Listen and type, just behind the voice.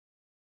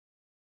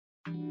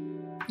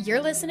You're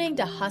listening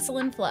to Hustle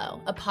and Flow,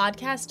 a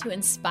podcast to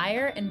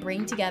inspire and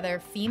bring together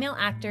female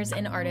actors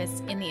and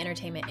artists in the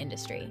entertainment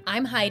industry.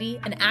 I'm Heidi,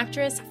 an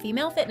actress,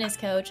 female fitness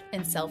coach,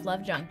 and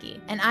self-love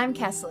junkie. And I'm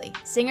Kesley,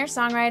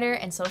 singer-songwriter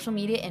and social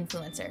media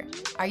influencer.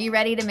 Are you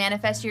ready to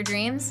manifest your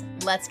dreams?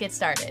 Let's get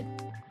started.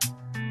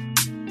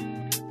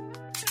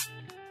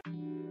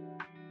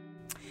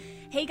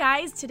 Hey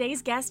guys,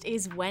 today's guest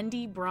is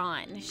Wendy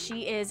Braun.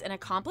 She is an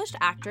accomplished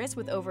actress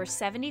with over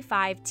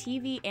 75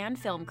 TV and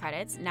film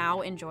credits,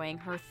 now enjoying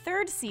her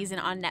third season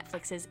on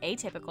Netflix's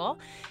Atypical.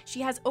 She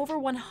has over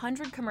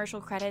 100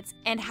 commercial credits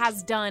and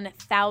has done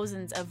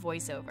thousands of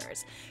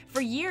voiceovers.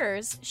 For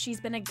years, she's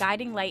been a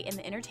guiding light in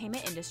the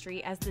entertainment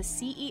industry as the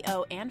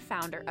CEO and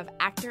founder of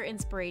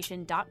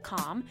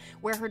ActorInspiration.com,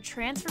 where her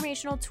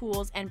transformational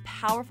tools and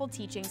powerful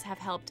teachings have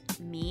helped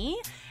me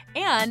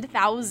and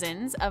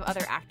thousands of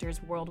other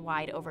actors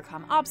worldwide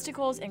overcome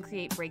obstacles and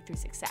create breakthrough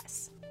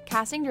success.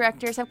 Casting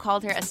directors have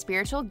called her a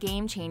spiritual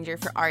game changer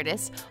for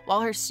artists,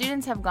 while her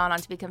students have gone on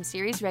to become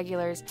series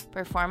regulars,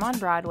 perform on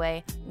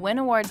Broadway, win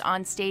awards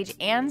on stage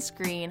and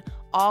screen,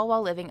 all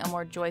while living a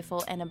more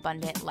joyful and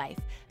abundant life.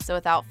 So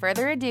without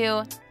further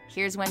ado,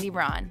 here's Wendy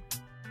Braun.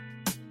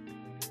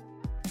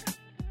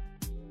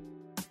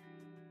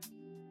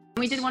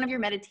 We did one of your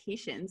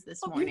meditations this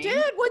morning. You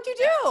did? What'd you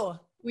do?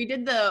 We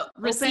did the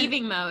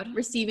Receiving mode.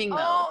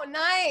 Oh,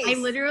 nice. I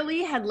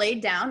literally had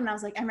laid down and I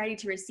was like, I'm ready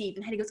to receive.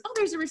 And Heidi goes, oh,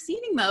 there's a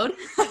receiving mode.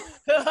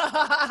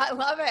 I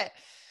love it.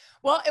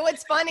 Well,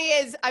 what's funny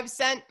is I've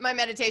sent my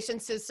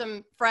meditations to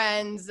some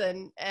friends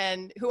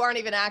and who aren't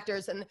even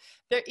actors, and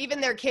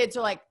even their kids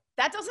are like,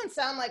 that doesn't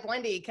sound like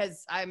Wendy,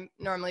 because I'm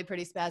normally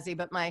pretty spazzy,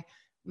 but my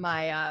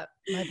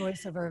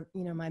voiceover,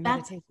 my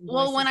meditation.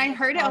 Well, when I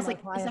heard it, I was like,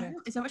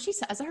 is that what she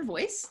said? Is that her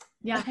voice?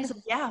 Yeah. I was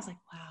like, yeah. I was like,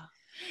 wow.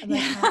 I'm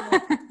like,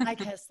 hi,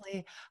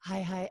 Kesley.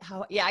 Hi.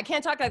 How? Yeah, I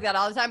can't talk like that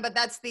all the time, but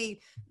that's the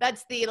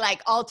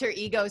like alter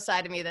ego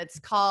side of me that's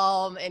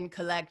calm and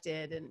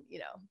collected, and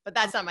but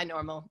that's not my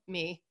normal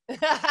me. Okay,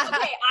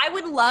 I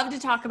would love to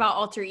talk about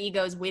alter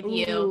egos with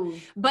you,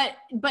 but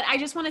I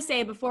just want to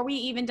say before we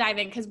even dive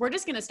in, because we're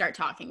just going to start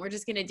talking. We're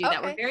just going to do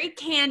that. We're very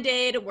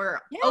candid. We're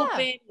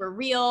open. We're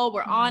real.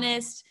 We're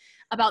honest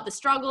about the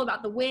struggle,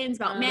 about the wins,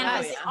 about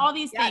manifesting, all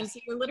these things. So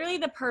you're literally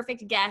the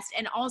perfect guest.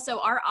 And also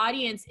our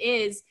audience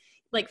is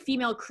like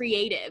female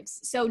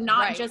creatives. So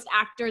not just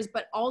actors,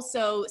 but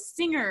also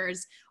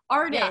singers,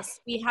 artists.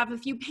 Yeah. We have a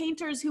few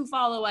painters who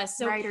follow us.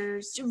 So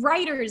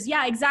writers.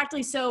 Yeah,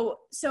 exactly. So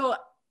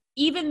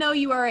even though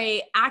you are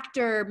a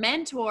actor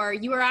mentor,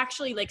 you are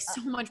actually like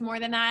so much more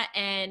than that.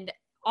 And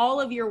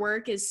all of your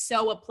work is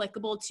so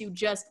applicable to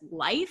just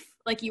life.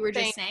 Like you were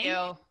just saying. Thank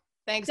you.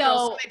 Thanks.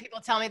 So many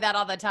people tell me that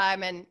all the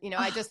time. And,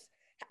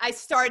 I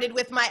started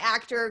with my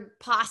actor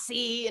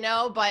posse,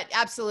 but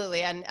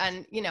absolutely. And,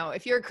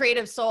 if you're a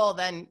creative soul,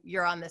 then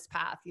you're on this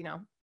path,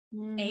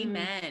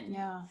 Amen.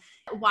 Yeah.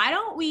 Why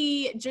don't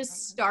we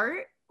just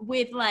start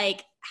with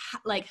like,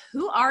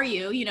 who are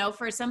you,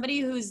 for somebody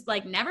who's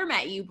like never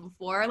met you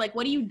before, like,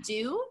 what do you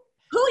do?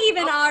 Who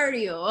even are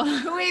you?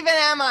 Who even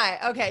am I?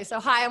 Okay. So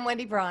hi, I'm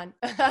Wendy Braun.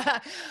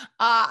 I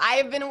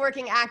have been a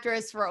working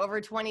actress for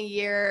over 20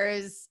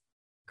 years.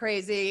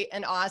 Crazy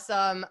and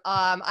awesome.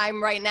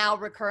 I'm right now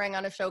recurring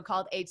on a show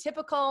called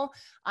Atypical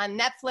on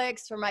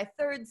Netflix for my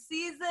third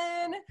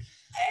season.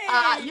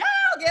 I'll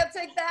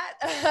take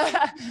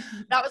that.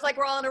 That was like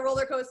we're all on a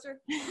roller coaster.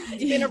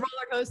 It's been a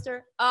roller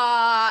coaster.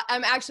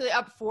 I'm actually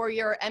up for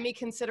your Emmy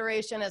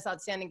consideration as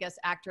Outstanding Guest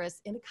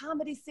Actress in a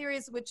comedy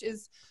series, which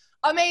is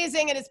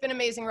amazing, and it's been an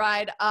amazing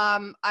ride.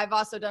 I've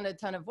also done a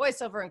ton of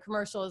voiceover and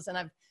commercials, and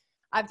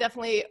I've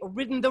definitely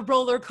ridden the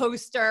roller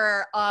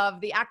coaster of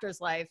the actor's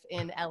life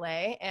in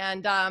LA.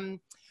 And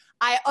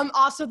I am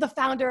also the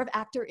founder of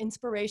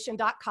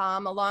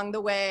ActorInspiration.com. Along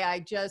the way,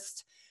 I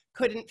just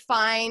couldn't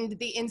find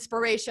the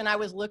inspiration I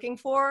was looking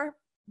for.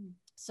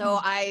 So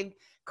I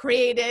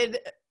created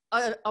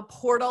a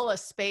portal, a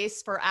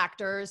space for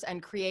actors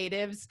and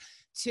creatives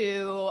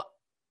to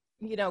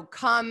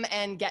come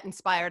and get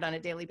inspired on a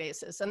daily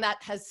basis. And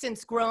that has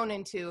since grown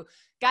into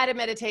guided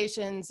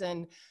meditations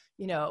and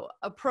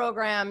a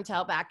program to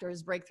help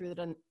actors break through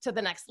to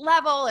the next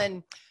level,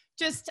 and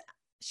just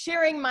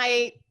sharing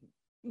my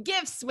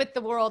gifts with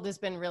the world has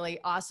been really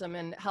awesome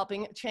and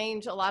helping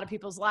change a lot of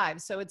people's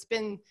lives. So it's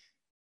been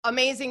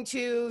amazing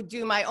to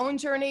do my own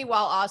journey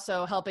while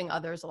also helping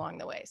others along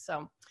the way.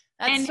 So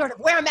that's sort of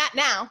where I'm at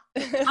now.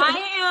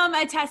 I am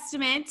a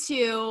testament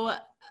to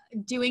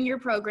doing your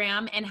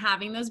program and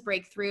having those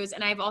breakthroughs.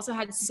 And I've also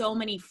had so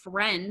many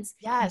friends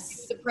do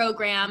the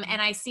program,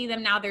 and I see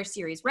them now, they're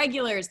series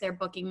regulars, they're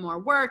booking more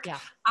work. Yeah.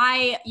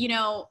 I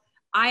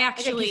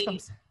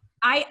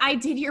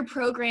did your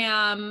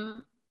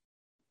program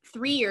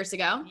 3 years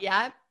ago.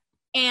 Yeah.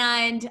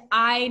 And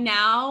I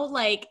now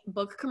like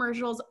book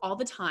commercials all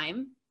the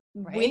time.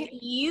 With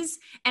ease.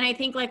 And I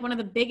think like one of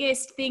the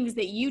biggest things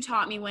that you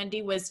taught me,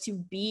 Wendy, was to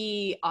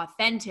be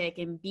authentic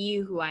and be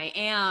who I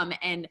am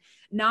and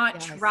not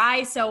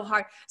try so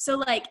hard. So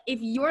like if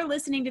you're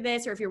listening to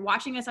this, or if you're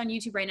watching us on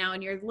YouTube right now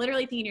and you're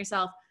literally thinking to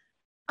yourself,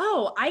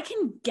 oh, I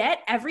can get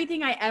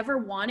everything I ever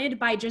wanted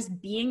by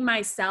just being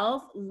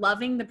myself,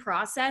 loving the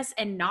process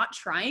and not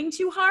trying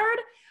too hard.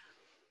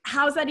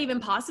 How's that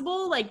even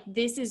possible? Like,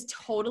 this is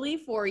totally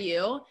for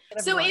you.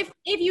 So if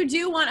you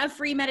do want a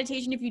free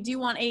meditation, if you do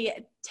want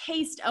a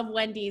taste of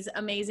Wendy's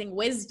amazing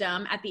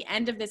wisdom, at the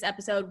end of this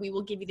episode, we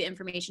will give you the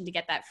information to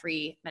get that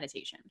free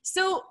meditation.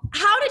 So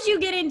how did you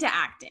get into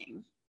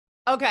acting?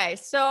 Okay.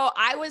 So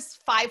I was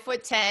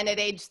 5'10" at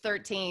age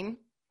 13,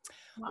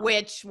 wow,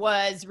 which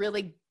was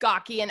really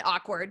gawky and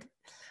awkward.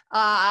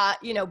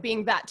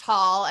 Being that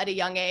tall at a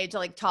young age,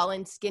 like tall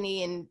and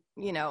skinny and,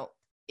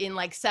 in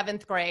like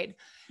 7th grade.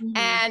 Mm-hmm.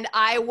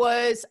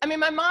 And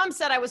my mom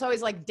said I was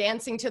always like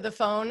dancing to the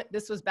phone.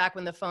 This was back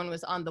when the phone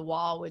was on the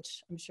wall,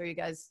 which I'm sure you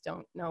guys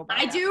don't know about.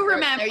 I do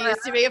remember. There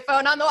used to be a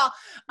phone on the wall.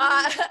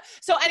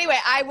 So anyway,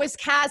 I was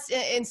cast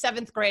in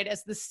 7th grade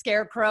as the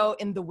Scarecrow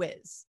in The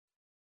Wiz.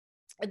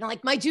 And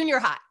like my junior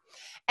high.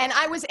 And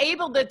I was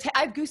able to,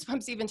 I have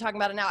goosebumps even talking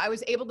about it now. I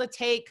was able to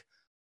take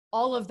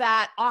all of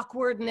that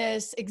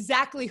awkwardness,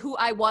 exactly who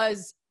I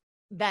was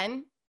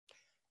then.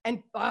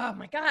 And oh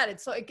my God,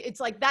 it's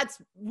like, that's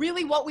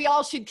really what we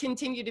all should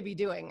continue to be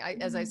doing,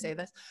 as I say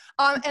this.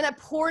 And I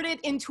poured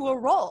it into a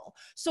role.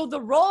 So the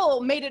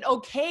role made it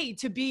okay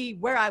to be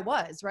where I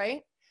was,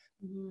 right?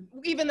 Mm-hmm.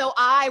 Even though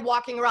I,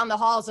 walking around the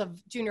halls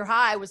of junior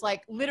high, was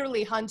like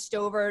literally hunched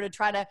over to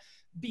try to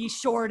be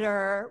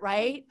shorter,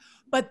 right?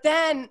 But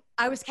then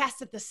I was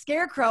cast at the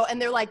Scarecrow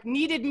and they're like,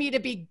 needed me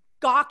to be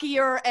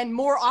gawkier and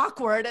more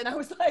awkward. And I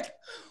was like,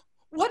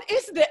 what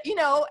is that?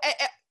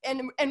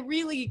 And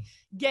really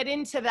get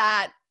into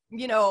that,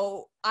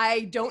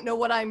 I don't know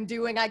what I'm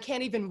doing. I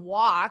can't even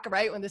walk,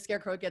 right? When the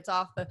Scarecrow gets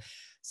off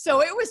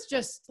so it was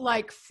just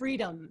like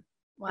freedom.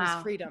 Wow. It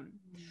was freedom.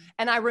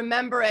 And I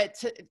remember it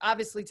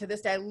obviously to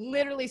this day. I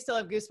literally still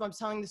have goosebumps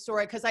telling the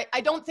story because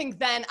I don't think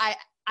then I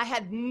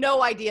had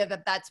no idea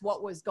that that's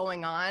what was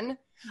going on.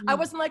 I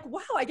wasn't like,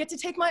 wow, I get to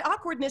take my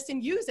awkwardness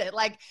and use it.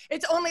 Like,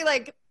 it's only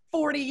like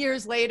 40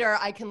 years later,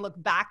 I can look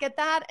back at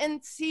that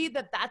and see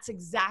that that's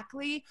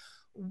exactly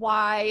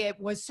why it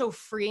was so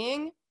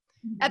freeing.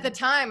 Mm-hmm. At the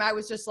time, I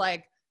was just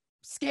like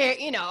scared,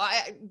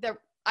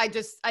 I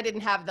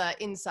didn't have the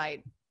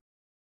insight.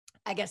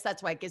 I guess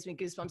that's why it gives me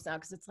goosebumps now,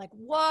 because it's like,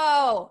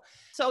 whoa.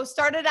 So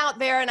started out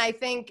there, and I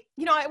think,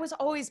 I was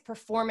always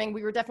performing.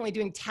 We were definitely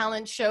doing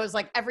talent shows.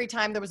 Like every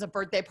time there was a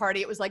birthday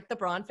party, it was like the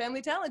Braun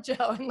Family Talent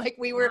Show. And like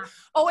we were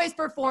always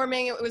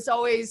performing. It was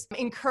always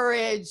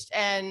encouraged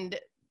and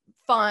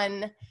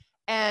fun.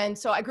 And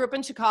so I grew up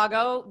in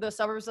Chicago, the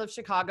suburbs of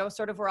Chicago,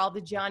 sort of where all the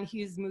John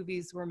Hughes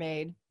movies were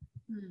made.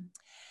 Mm.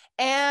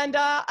 And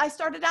I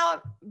started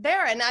out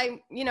there, and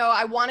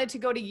I wanted to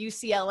go to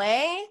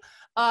UCLA.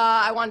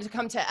 I wanted to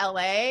come to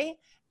LA,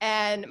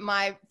 and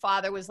my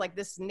father was like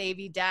this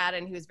Navy dad,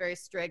 and he was very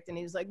strict, and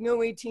he was like, no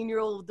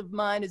 18-year-old of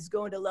mine is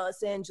going to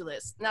Los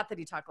Angeles. Not that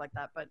he talked like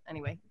that, but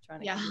anyway,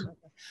 trying to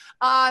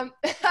like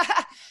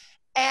that.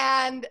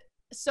 And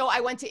so I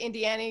went to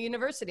Indiana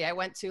University. I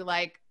went to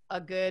like a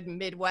good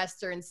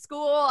Midwestern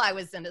school. I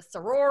was in a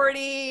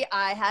sorority.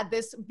 I had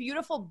this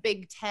beautiful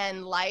Big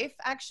Ten life,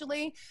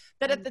 actually,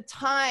 that at the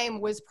time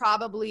was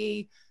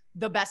probably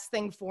the best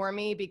thing for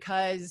me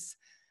because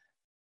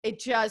it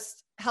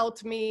just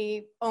helped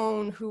me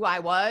own who I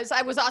was.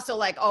 I was also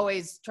like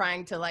always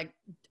trying to like,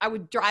 I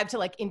would drive to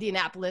like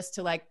Indianapolis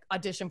to like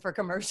audition for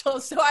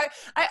commercials. So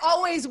I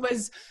always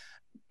was,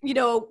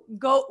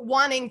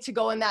 wanting to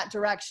go in that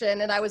direction.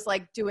 And I was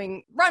like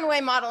doing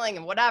runway modeling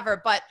and whatever,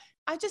 but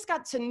I just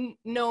got to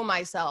know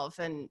myself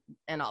and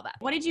all that.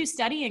 What did you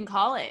study in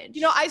college?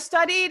 I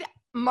studied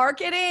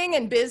marketing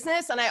and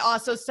business, and I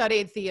also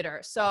studied theater.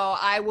 So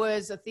I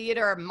was a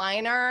theater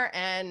minor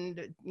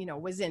and,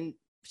 was in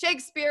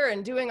Shakespeare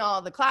and doing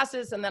all the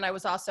classes. And then I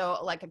was also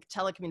like a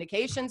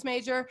telecommunications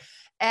major,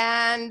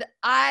 and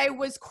I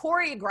was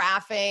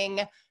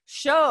choreographing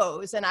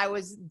shows, and I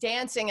was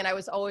dancing, and I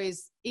was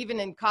always, even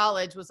in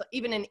college,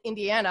 even in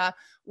Indiana,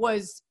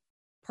 was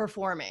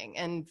performing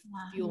and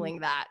fueling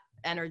that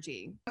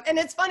energy. And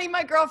it's funny,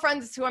 my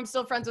girlfriends who I'm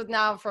still friends with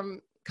now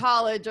from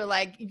college are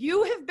like,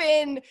 you have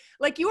been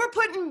like, you were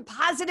putting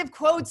positive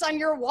quotes on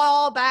your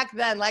wall back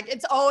then. Like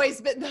it's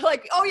always been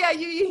like, oh yeah,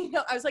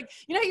 I was like,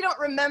 you don't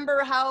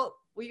remember how,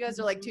 well, you guys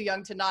are like too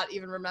young to not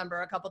even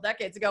remember a couple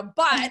decades ago,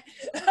 but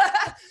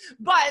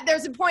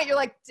there's a point you're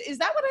like, is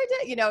that what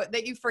I did?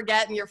 That you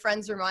forget and your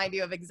friends remind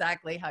you of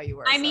exactly how you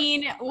were. I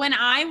mean, when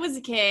I was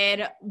a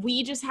kid,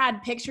 we just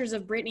had pictures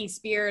of Britney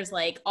Spears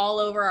like all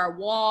over our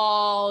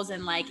walls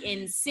and like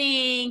in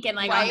sync and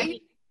like,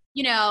 right?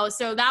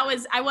 So that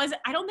was,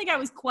 I don't think I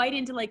was quite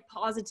into like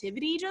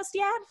positivity just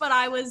yet, but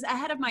I was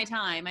ahead of my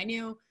time. I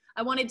knew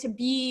I wanted to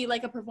be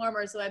like a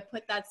performer, so I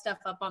put that stuff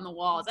up on the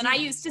walls. And I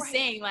used to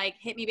sing like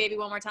 "Hit Me Baby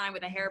One More Time"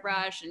 with a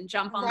hairbrush and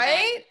jump on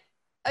right?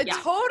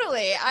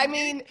 Totally. I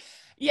mean,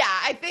 yeah,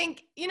 I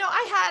think,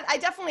 I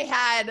definitely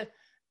had,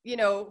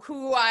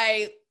 who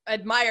I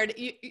admired.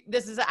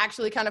 This is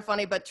actually kind of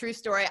funny, but true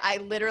story. I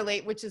literally,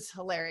 which is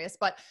hilarious,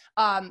 but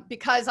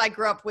because I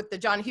grew up with the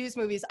John Hughes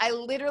movies, I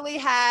literally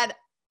had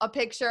a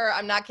picture,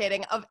 I'm not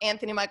kidding, of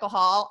Anthony Michael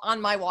Hall on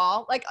my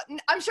wall. Like,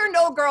 I'm sure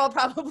no girl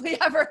probably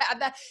ever had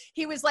that.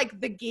 He was like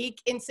the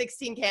geek in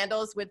 16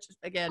 Candles, which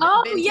again,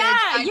 vintage,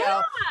 I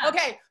know.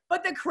 Okay,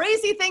 but the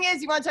crazy thing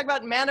is, you want to talk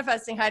about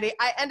manifesting, Heidi?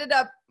 I ended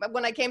up,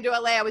 when I came to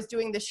LA, I was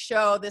doing this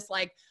show, this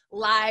like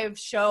live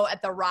show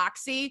at the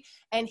Roxy,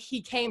 and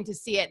he came to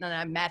see it, and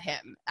I met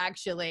him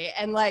actually,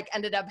 and like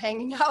ended up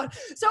hanging out.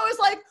 So I was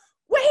like,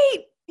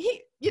 wait,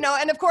 he, you know,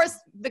 and of course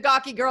the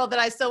gawky girl that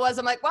I still was,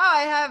 I'm like, wow,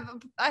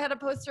 I had a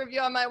poster of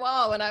you on my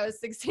wall when I was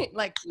 16.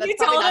 Like, that's you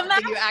probably told not him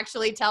something that? you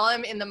actually tell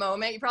him in the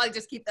moment. You probably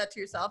just keep that to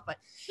yourself, but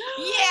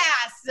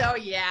yeah, so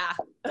yeah.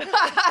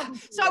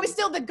 So I was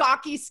still the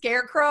gawky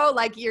scarecrow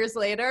like years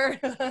later.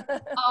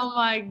 Oh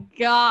my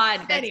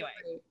God. Anyway.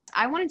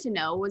 I wanted to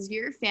know, was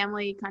your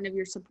family kind of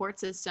your support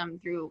system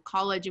through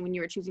college and when you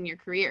were choosing your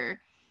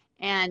career?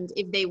 And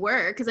if they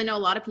were, because I know a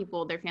lot of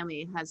people, their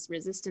family has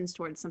resistance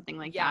towards something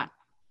like that.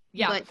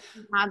 Yeah. But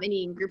do you have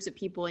any groups of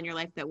people in your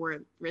life that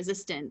were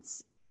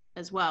resistance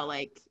as well?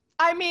 Like,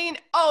 I mean,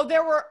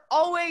 there were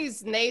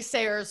always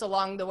naysayers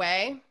along the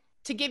way.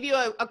 To give you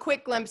a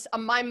quick glimpse,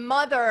 my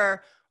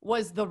mother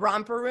was the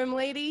romper room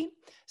lady.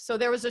 So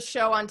there was a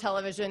show on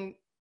television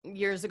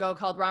years ago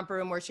called Romper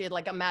Room where she had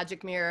like a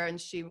magic mirror, and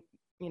she,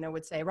 you know,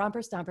 would say, romper,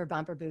 stomper,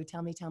 bumper, boo,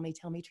 tell me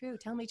true.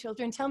 Tell me,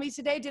 children, tell me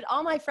today, did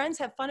all my friends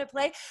have fun at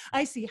play?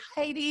 I see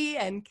Heidi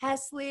and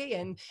Kesley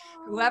and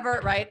whoever,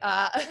 right?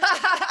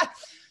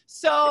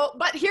 So,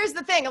 but here's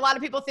the thing. A lot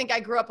of people think I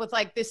grew up with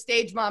like this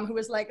stage mom who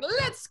was like,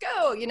 let's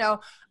go, you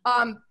know,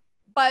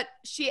 but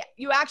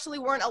you actually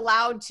weren't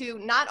allowed to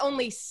not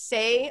only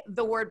say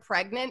the word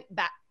pregnant,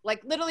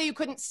 like literally you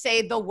couldn't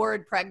say the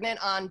word pregnant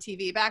on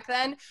TV back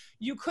then.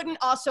 You couldn't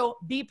also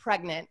be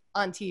pregnant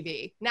on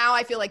TV. Now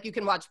I feel like you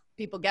can watch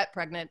people get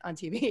pregnant on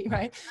TV,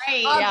 right?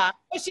 Right, yeah.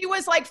 But she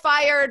was like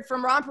fired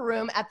from Romper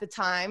Room at the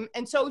time.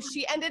 And so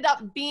she ended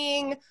up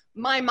being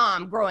my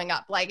mom growing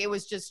up. Like it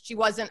was just, she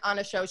wasn't on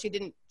a show.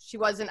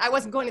 I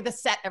wasn't going to the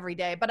set every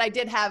day, but I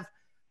did have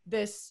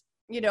this,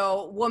 you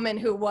know, woman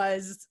who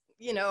was,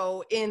 you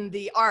know, in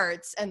the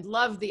arts and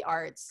loved the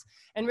arts.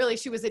 And really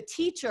she was a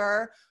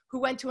teacher who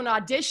went to an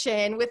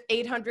audition with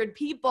 800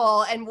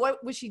 people. And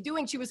what was she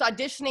doing? She was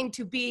auditioning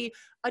to be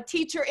a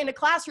teacher in a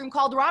classroom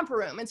called Romper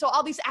Room. And so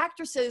all these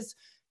actresses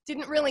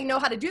didn't really know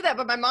how to do that,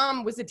 but my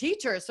mom was a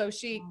teacher. So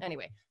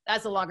anyway,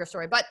 that's a longer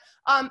story. But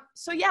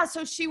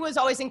so she was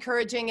always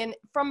encouraging. And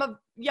from a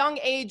young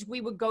age,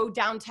 we would go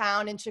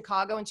downtown in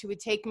Chicago and she would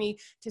take me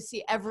to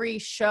see every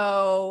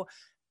show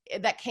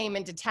that came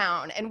into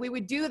town. And we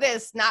would do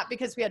this not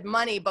because we had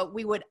money, but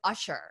we would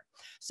usher.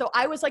 So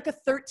I was like a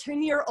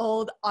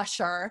 13-year-old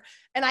usher,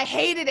 and I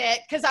hated it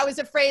because I was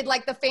afraid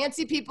like the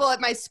fancy people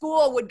at my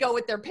school would go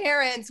with their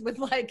parents with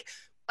like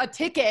a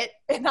ticket,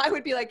 and I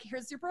would be like,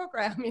 here's your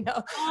program, you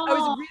know. I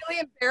was really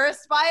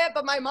embarrassed by it,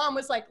 but my mom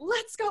was like,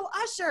 let's go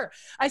usher.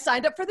 I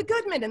signed up for the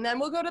Goodman, and then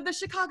we'll go to the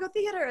Chicago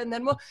Theater, and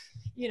then we'll,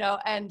 you know,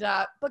 and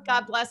but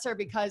God bless her,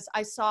 because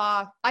I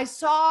saw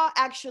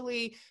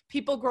actually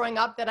people growing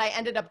up that I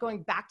ended up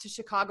going back to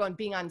Chicago and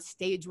being on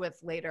stage with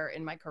later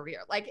in my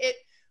career. It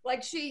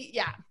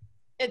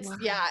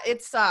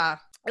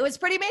was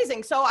pretty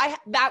amazing. So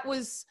that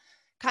was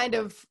kind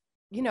of,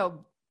 you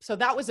know, so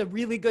that was a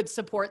really good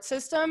support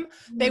system.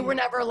 They were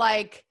never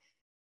like,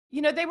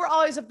 you know, they were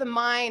always of the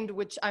mind,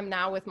 which I'm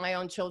now with my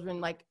own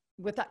children, like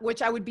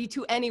which I would be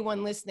to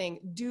anyone listening,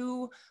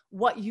 do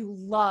what you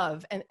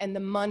love, and the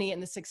money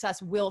and the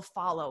success will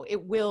follow.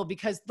 It will,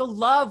 because the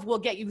love will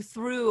get you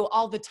through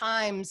all the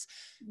times.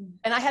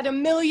 And I had a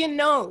million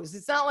no's.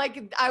 It's not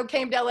like I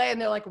came to LA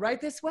and they're like,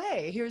 right this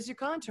way, here's your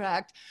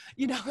contract.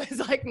 You know, it's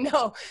like,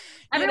 no.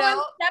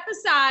 Everyone step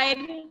aside.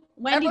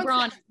 Wendy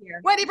Braun's here.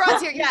 Wendy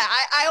Braun's here. Yeah,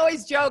 I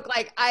always joke,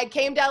 like I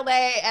came to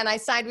LA and I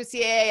signed with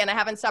CAA and I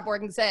haven't stopped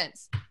working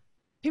since.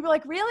 People are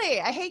like,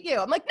 really? I hate you.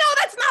 I'm like, no,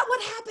 that's not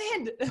what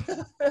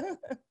happened.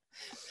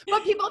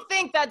 But people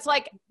think that's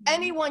like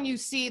anyone you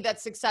see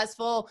that's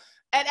successful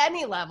at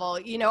any level.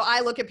 You know,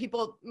 I look at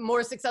people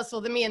more successful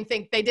than me and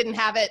think they didn't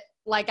have it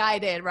like I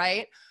did,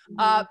 right?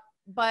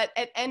 But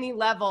at any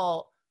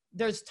level,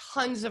 there's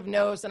tons of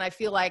no's. And I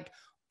feel like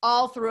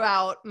all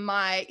throughout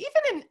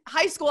even in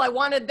high school, I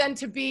wanted then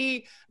to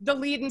be the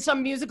lead in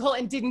some musical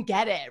and didn't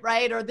get it,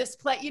 right? Or this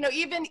play, you know,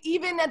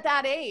 even at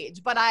that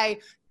age, but I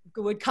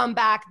would come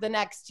back the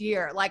next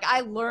year. Like I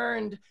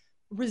learned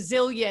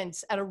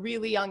resilience at a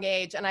really young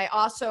age. And I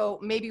also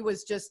maybe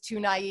was just too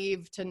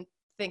naive to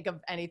think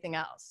of anything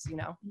else, you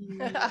know?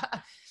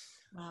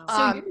 Wow.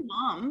 So your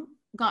mom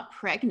got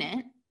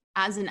pregnant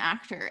as an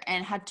actor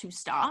and had to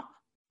stop?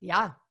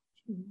 Yeah.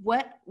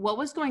 What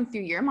was going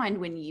through your mind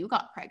when you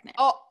got pregnant?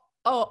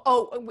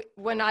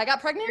 When I got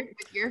pregnant?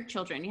 With your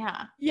children,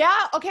 yeah.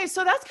 Yeah. Okay.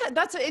 So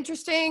that's an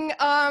interesting,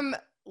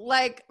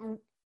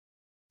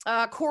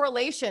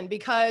 correlation,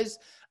 because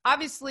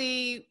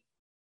obviously,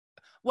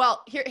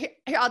 well, here,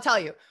 I'll tell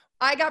you,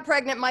 I got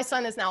pregnant. My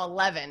son is now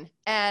 11,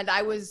 and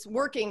I was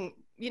working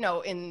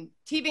in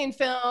TV and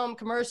film,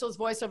 commercials,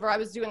 voiceover. I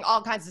was doing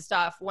all kinds of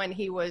stuff when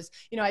he was,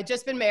 I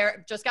just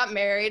got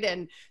married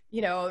and,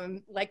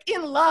 like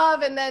in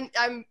love. And then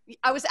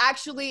I was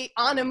actually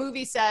on a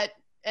movie set.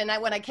 And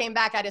when I came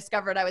back, I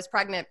discovered I was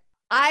pregnant.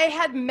 I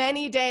had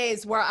many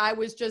days where I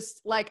was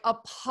just like a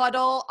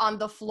puddle on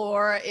the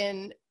floor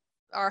in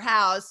our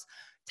house,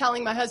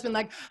 telling my husband,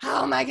 like,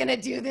 how am I going to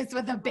do this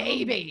with a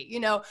baby?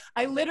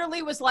 I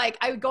literally was like,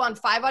 I would go on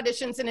 5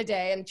 auditions in a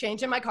day and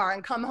change in my car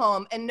and come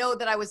home and know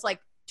that I was like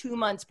 2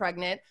 months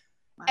pregnant.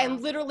 Wow.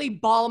 And literally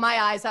bawl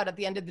my eyes out at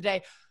the end of the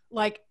day.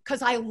 Like,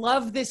 cause I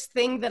love this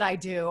thing that I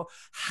do.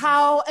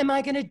 How am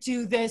I going to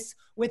do this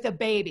with a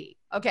baby?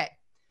 Okay.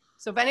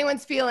 So if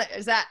anyone's feeling,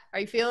 are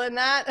you feeling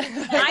that?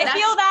 I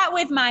feel that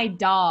with my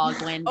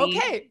dog, Wendy.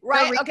 Okay.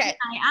 Right. The reason Okay.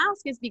 I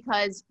ask is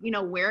because,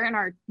 we're in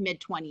our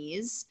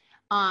mid-20s.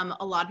 A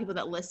lot of people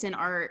that listen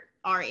are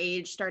our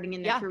age, starting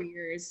in their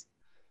careers,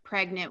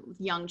 pregnant with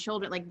young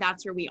children. Like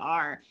that's where we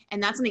are.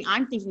 And that's something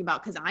I'm thinking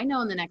about because I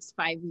know in the next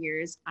 5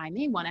 years, I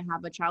may want to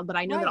have a child, but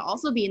I know that'll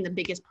also be in the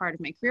biggest part of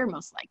my career,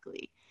 most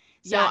likely.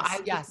 So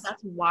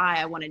that's why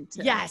I wanted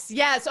to.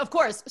 Yes, of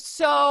course.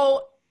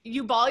 So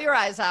you bawl your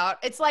eyes out.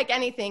 It's like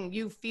anything.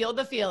 You feel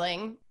the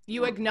feeling,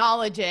 you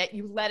acknowledge it,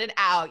 you let it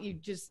out. You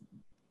just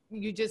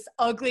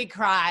ugly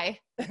cry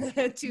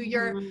to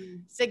your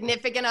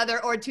significant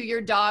other or to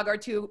your dog or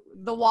to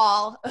the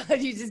wall.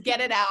 You just get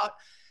it out.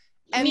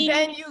 And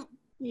then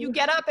you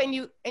get up and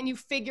you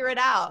figure it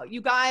out.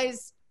 You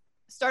guys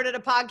started a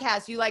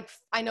podcast.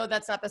 I know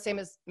that's not the same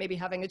as maybe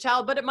having a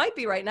child, but it might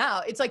be right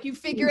now. It's like you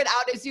figure it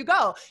out as you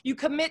go. You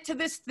commit to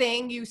this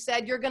thing you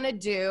said you're going to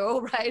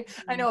do, right?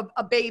 I know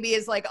a baby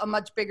is like a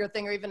much bigger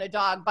thing or even a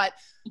dog, but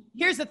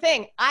here's the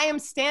thing. I am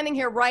standing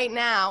here right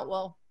now.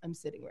 Well, I'm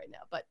sitting right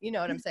now, but you know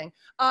what I'm saying?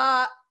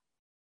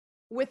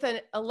 With an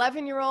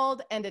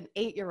 11-year-old and an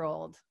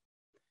 8-year-old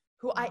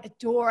who I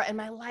adore, and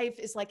my life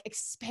is like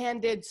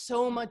expanded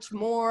so much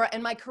more,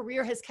 and my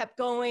career has kept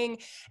going.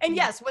 And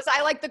yes, was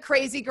I like the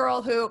crazy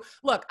girl who,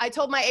 look, I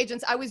told my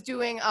agents I was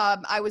doing,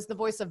 I was the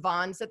voice of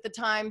Vons at the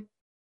time.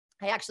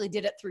 I actually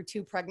did it through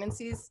 2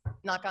 pregnancies,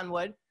 knock on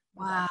wood.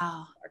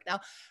 Wow. Now,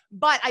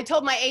 but I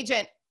told my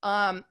agent,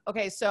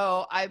 okay,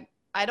 so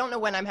I don't know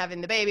when I'm having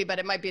the baby, but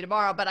it might be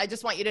tomorrow. But I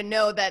just want you to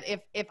know that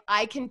if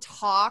I can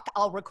talk,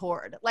 I'll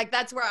record. Like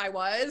that's where I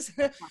was.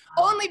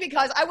 Only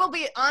because I will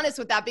be honest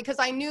with that, because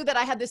I knew that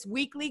I had this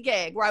weekly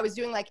gig where I was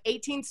doing like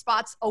 18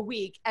 spots a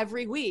week,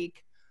 every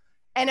week.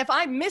 And if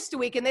I missed a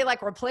week and they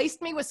like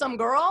replaced me with some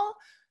girl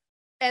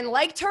and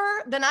liked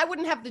her, then I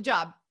wouldn't have the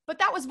job. But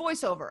that was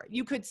voiceover.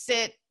 You could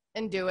sit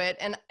and do it.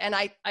 And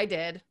I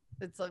did.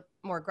 It's a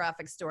more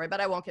graphic story,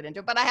 but I won't get into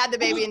it. But I had the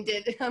baby and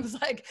I was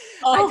like,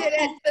 I did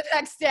it the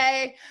next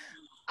day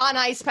on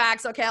ice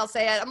packs. Okay, I'll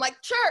say it. I'm like,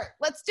 sure,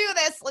 let's do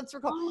this. Let's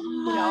record.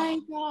 Oh my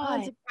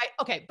God. Right.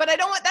 Okay. But I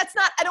don't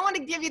want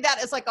to give you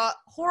that as like a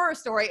horror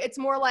story. It's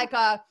more like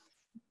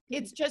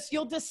it's just,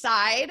 you'll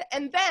decide.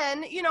 And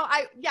then,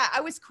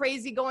 I was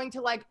crazy going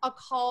to like a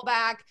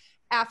callback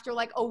after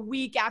like a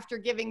week after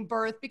giving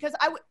birth, because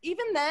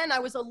even then I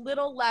was a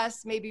little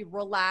less maybe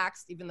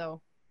relaxed, even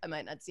though I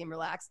might not seem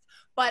relaxed,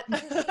 but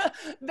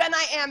than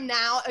I am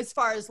now, as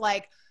far as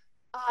like,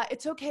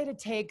 it's okay to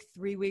take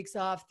 3 weeks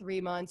off,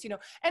 3 months,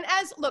 and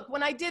look,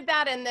 when I did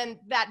that and then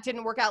that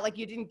didn't work out, like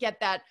you didn't get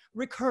that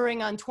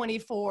recurring on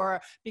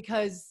 24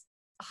 because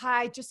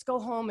just go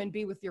home and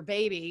be with your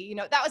baby.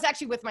 That was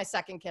actually with my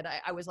second kid.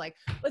 I was like,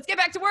 let's get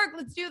back to work.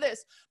 Let's do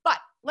this. But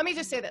let me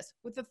just say this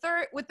with the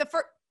third,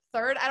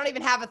 I don't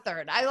even have a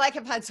third. I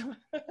have had some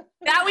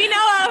that we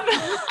know of.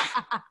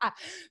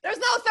 There's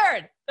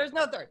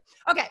no third.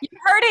 Okay. You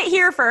heard it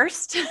here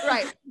first.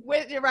 Right.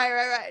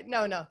 Right.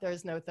 No,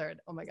 there's no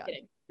third. Oh my God.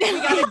 We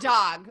got a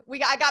dog.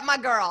 I got my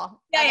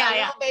girl. Yeah.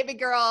 Little baby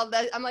girl.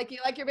 I'm like, you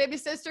like your baby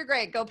sister?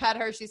 Great. Go pet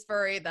her. She's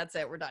furry. That's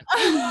it. We're done.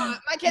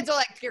 My kids are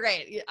like,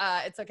 great.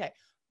 It's okay.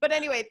 But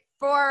anyway,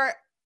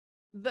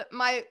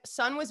 my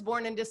son was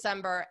born in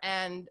December,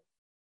 and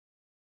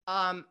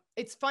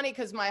it's funny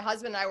because my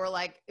husband and I were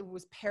like, it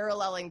was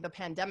paralleling the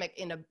pandemic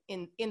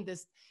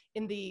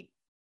in the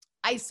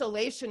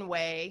isolation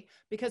way,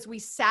 because we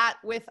sat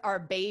with our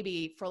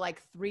baby for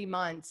like 3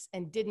 months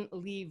and didn't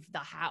leave the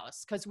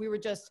house because we were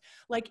just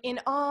like in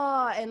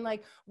awe, and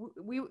like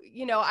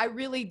I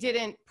really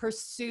didn't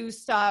pursue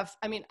stuff.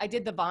 I mean, I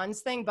did the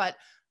Vons thing, but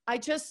I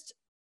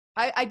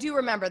do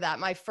remember that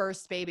my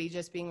first baby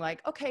just being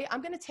like, okay,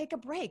 I'm going to take a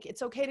break.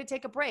 It's okay to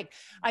take a break.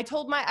 I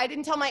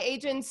didn't tell my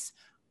agents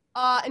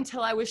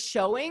until I was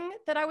showing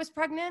that I was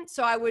pregnant.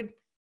 So I would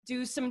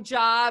do some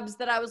jobs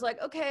that I was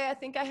like, okay, I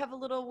think I have a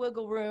little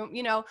wiggle room.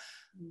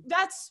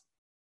 That's,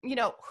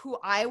 who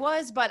I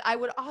was. But I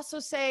would also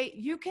say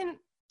you can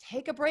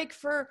take a break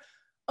for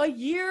a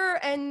year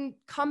and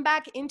come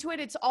back into it.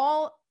 It's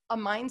all a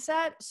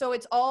mindset. So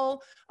it's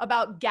all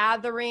about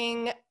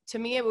gathering. To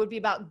me, it would be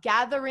about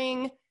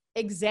gathering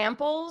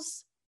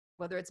examples,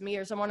 whether it's me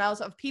or someone else,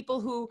 of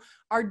people who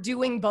are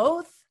doing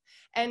both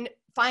and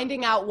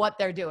finding out what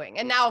they're doing.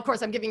 And now, of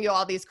course, I'm giving you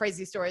all these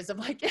crazy stories of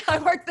like, I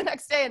worked the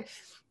next day and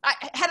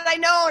had I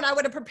known, I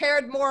would have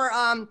prepared more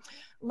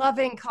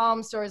loving,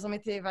 calm stories. Let me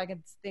see if I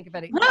can think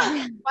about it.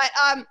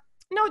 But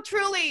no,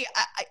 truly,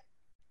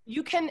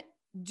 you can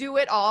do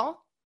it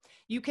all.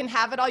 You can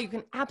have it all. You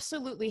can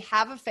absolutely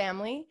have a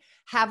family,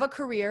 have a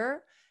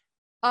career.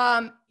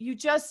 You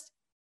just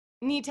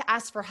need to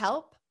ask for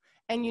help,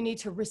 and you need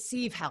to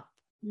receive help.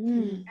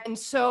 And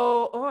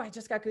so, I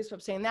just got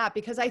goosebumps saying that,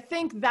 because I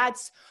think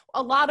that's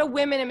a lot of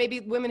women, and maybe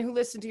women who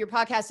listen to your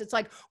podcast, it's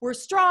like, we're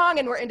strong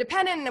and we're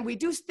independent and we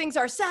do things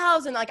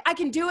ourselves, and like, I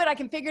can do it, I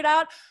can figure it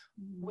out.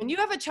 When you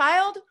have a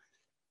child,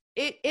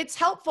 it's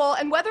helpful.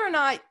 And whether or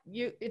not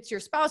it's your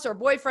spouse or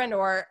boyfriend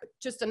or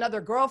just another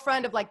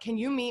girlfriend of like, can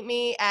you meet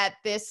me at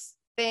this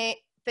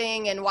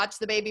thing and watch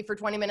the baby for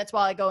 20 minutes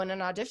while I go in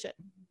an audition?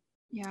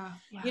 Yeah.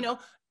 You know,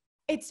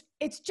 it's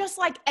just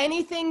like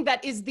anything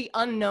that is the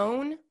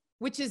unknown,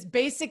 which is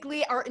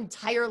basically our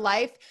entire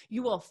life.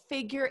 You will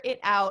figure it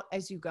out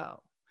as you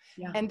go.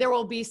 Yeah. And there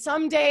will be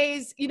some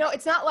days, you know,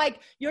 it's not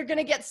like you're going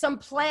to get some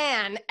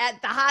plan at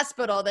the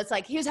hospital that's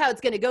like, here's how it's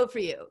going to go for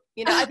you.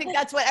 You know, I think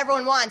that's what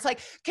everyone wants.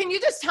 Like, can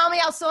you just tell me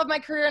I'll still have my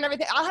career and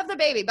everything? I'll have the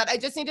baby, but I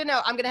just need to know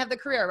I'm going to have the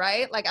career,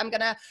 right? Like and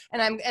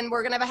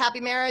we're going to have a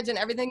happy marriage and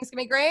everything's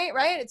going to be great,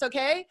 right? It's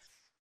okay.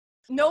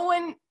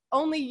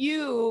 Only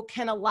you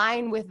can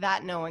align with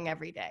that knowing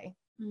every day.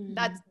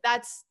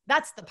 That's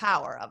the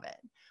power of it.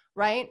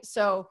 Right.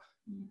 So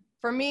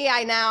for me,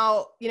 I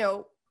now, you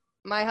know,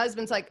 my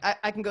husband's like,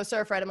 I can go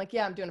surf, right? I'm like,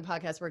 yeah, I'm doing a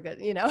podcast. We're good.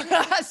 You know,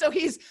 so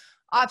he's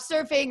off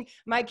surfing.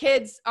 My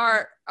kids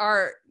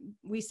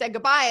we said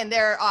goodbye and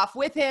they're off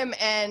with him,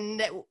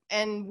 and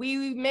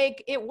we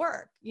make it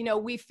work. You know,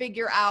 we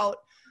figure out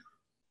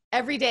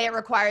every day it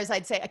requires,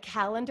 I'd say, a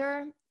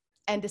calendar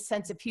and a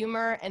sense of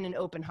humor and an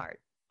open heart,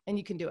 and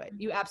you can do it.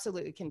 You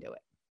absolutely can do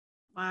it.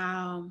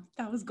 Wow.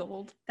 That was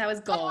gold. That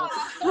was gold.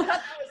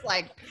 That was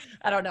like,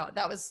 I don't know.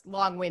 That was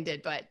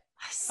long-winded, but.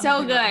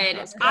 So good.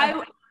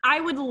 I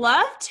would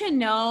love to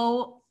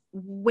know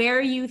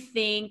where you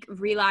think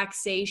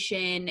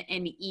relaxation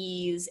and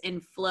ease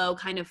and flow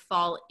kind of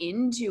fall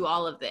into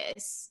all of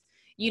this,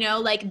 you know,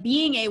 like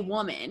being a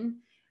woman,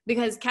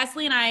 because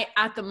Kesley and I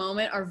at the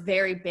moment are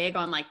very big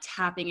on like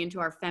tapping into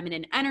our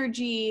feminine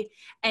energy.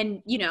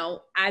 And, you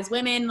know, as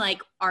women,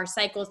 like our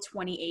cycle is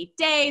 28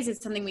 days.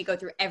 It's something we go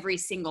through every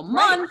single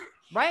month.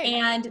 Right.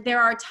 And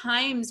there are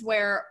times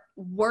where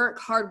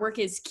hard work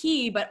is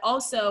key, but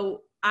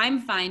also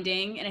I'm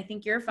finding, and I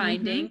think you're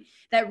finding,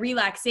 that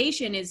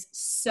relaxation is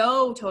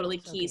so totally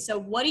key. So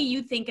what do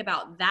you think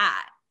about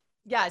that?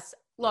 Yes.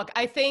 Look,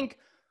 I think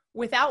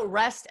without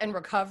rest and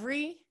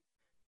recovery,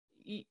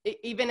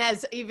 even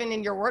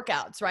in your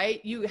workouts,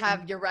 right? You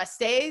have your rest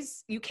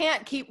days. You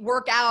can't keep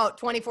workout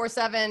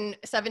 24/7,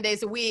 7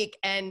 days a week.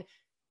 And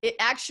it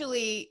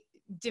actually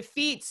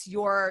defeats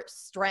your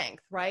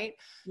strength, right?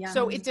 Yeah.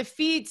 So it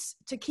defeats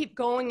to keep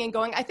going and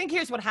going. I think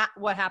here's what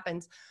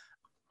happens.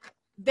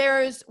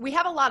 We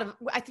have a lot of,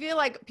 I feel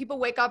like people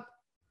wake up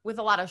with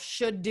a lot of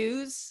should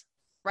do's,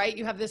 right?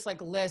 You have this like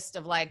list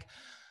of like,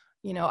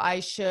 you know,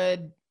 I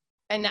should,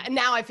 and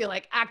now I feel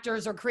like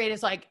actors or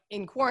creatives like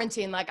in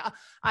quarantine, like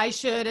I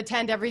should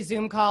attend every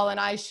Zoom call and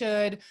I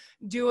should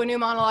do a new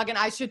monologue and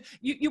I should,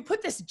 you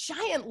put this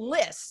giant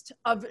list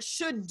of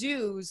should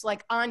do's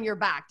like on your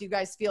back. Do you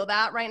guys feel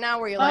that right now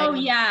where you're like, oh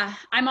yeah,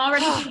 I'm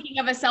already thinking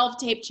of a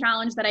self-tape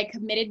challenge that I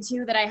committed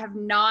to that I have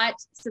not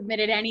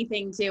submitted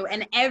anything to.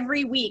 And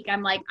every week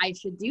I'm like, I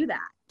should do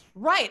that.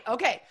 Right.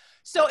 Okay.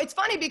 So it's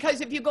funny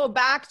because if you go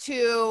back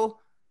to,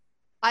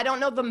 I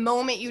don't know the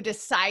moment you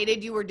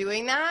decided you were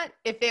doing that,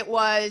 if it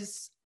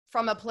was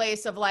from a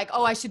place of like,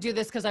 oh, I should do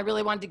this because I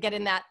really wanted to get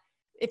in that.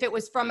 If it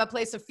was from a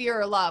place of fear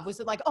or love, was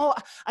it like, oh,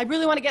 I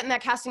really want to get in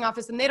that casting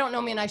office and they don't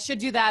know me and I should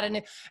do that.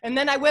 And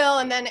then I will.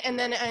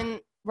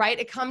 And right.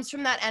 It comes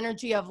from that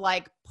energy of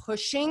like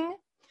pushing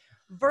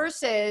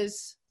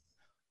versus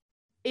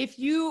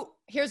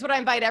here's what I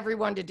invite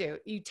everyone to do.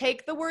 You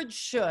take the word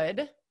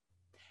should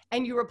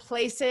and you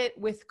replace it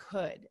with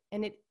could.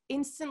 And it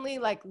instantly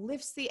like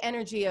lifts the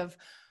energy of,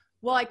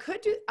 well, I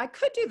could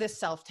do this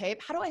self-tape.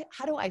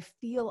 How do I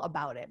feel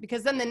about it?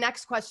 Because then the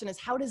next question is,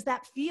 how does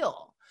that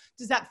feel?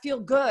 Does that feel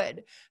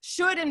good?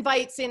 Should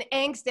invites in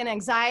angst and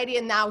anxiety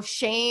and now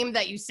shame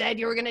that you said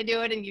you were going to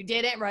do it and you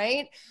didn't,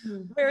 right?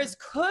 Mm-hmm. Whereas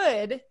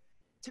could,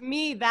 to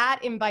me, that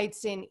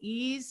invites in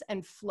ease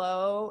and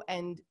flow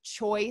and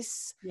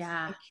choice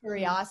and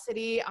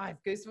curiosity. I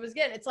have goosebumps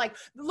again. It's like,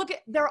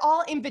 they're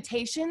all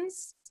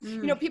invitations.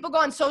 You know, people go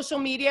on social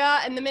media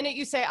and the minute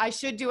you say, I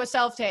should do a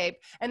self-tape,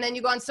 and then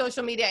you go on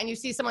social media and you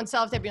see someone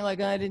self-tape and you're like,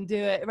 oh, I didn't do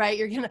it,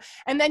 right?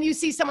 And then you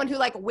see someone who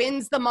like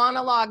wins the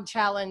monologue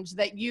challenge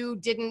that you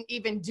didn't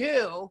even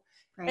do.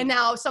 Right. And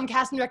now some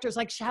casting director is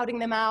like shouting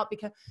them out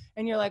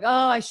and you're like,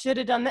 oh, I should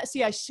have done that.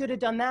 See, I should have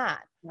done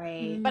that.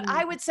 Right. But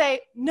I would say,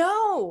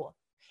 no,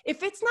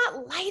 if it's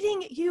not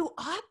lighting you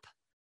up,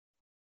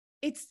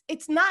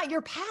 it's not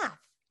your path.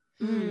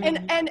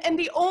 And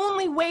the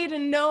only way to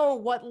know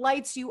what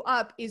lights you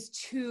up is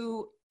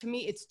to to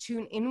me, it's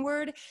tune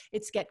inward,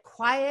 it's get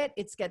quiet,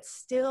 it's get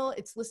still,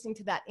 it's listening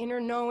to that inner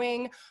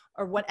knowing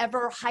or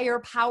whatever higher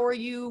power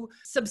you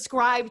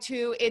subscribe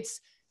to.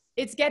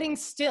 It's getting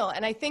still.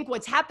 And I think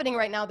what's happening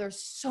right now,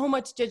 there's so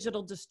much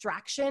digital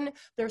distraction.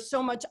 There's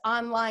so much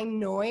online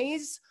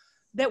noise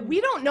that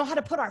we don't know how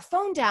to put our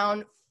phone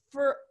down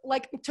for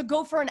like to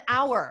go for an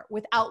hour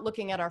without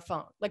looking at our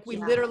phone. Like we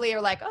literally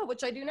are like, oh, what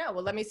should I do now?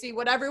 Well, let me see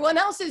what everyone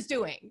else is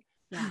doing.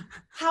 Yeah.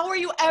 How are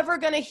you ever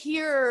going to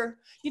hear,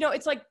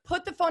 it's like,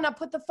 put the phone up,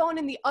 put the phone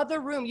in the other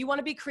room. You want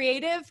to be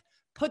creative?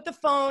 Put the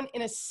phone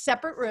in a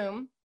separate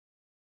room,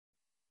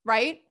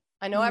 right?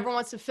 I know everyone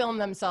wants to film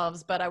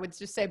themselves, but I would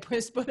just say,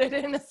 just put it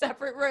in a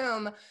separate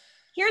room.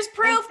 Here's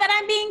proof that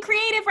I'm being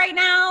creative right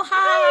now.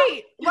 Ha!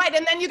 Right.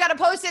 And then you got to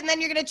post it, and then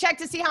you're going to check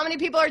to see how many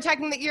people are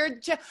checking that you're,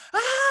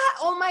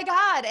 oh my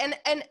God.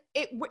 And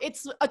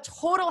it's a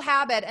total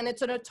habit, and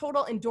it's a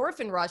total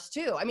endorphin rush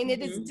too. I mean,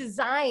 it is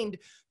designed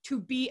to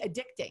be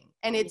addicting,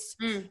 and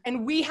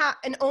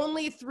and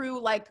only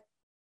through like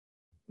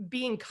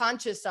being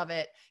conscious of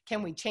it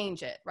can we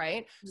change it.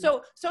 Right.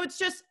 So it's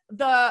just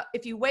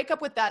if you wake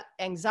up with that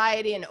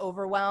anxiety and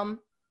overwhelm,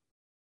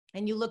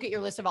 and you look at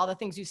your list of all the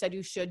things you said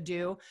you should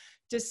do,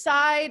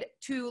 decide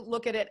to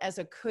look at it as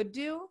a could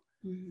do,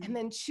 and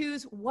then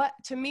choose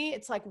to me,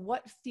 it's like,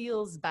 what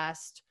feels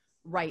best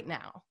right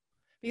now?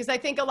 Because I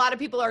think a lot of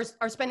people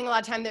are spending a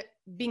lot of time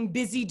being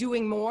busy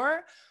doing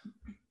more,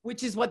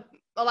 which is what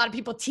a lot of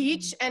people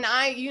teach. And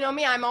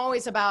I'm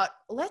always about,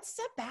 let's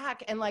step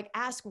back and like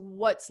ask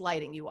what's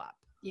lighting you up.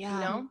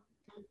 Yeah.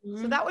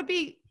 So that would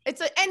be,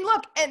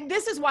 and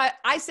this is why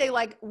I say,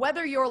 like,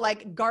 whether you're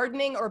like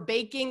gardening or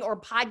baking or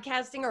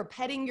podcasting or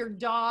petting your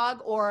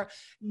dog or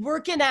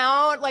working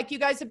out, like you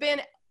guys have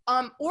been,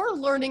 or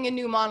learning a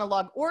new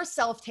monologue or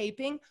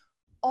self-taping,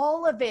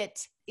 all of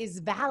it is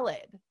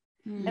valid.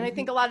 And I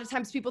think a lot of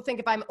times people think,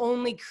 if I'm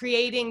only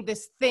creating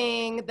this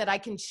thing that I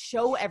can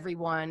show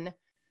everyone,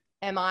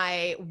 am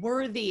I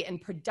worthy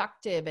and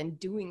productive and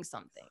doing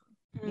something,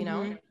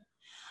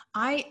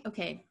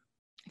 Okay.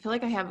 I feel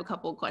like I have a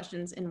couple of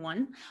questions in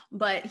one,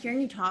 but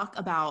hearing you talk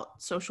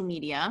about social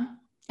media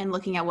and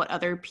looking at what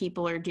other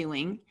people are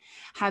doing,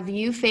 have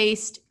you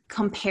faced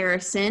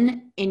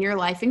comparison in your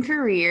life and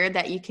career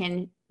that you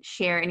can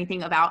share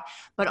anything about,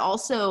 but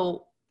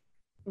also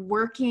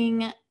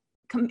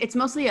it's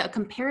mostly a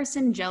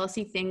comparison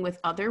jealousy thing with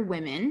other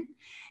women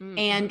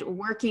and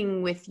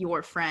working with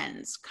your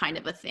friends kind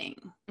of a thing?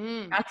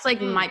 That's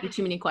like, might be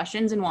too many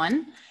questions in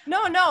one.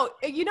 No,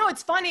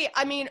 it's funny.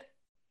 I mean,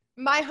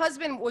 my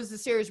husband was a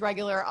series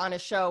regular on a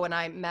show when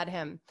I met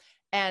him,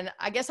 and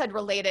I guess I'd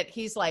relate it.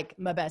 He's like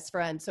my best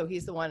friend. So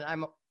he's the one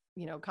I'm,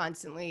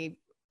 constantly,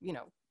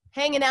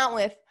 hanging out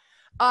with.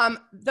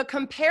 The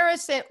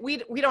comparison, we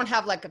don't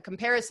have like a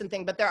comparison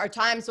thing, but there are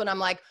times when I'm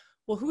like,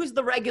 well, who's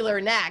the regular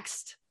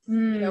next?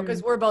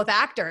 Because we're both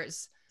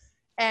actors,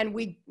 and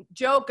we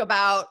joke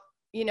about,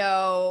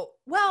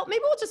 well,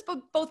 maybe we'll just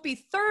both be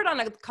third on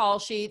a call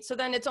sheet. So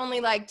then it's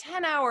only like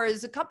 10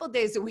 hours, a couple of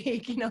days a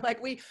week,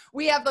 like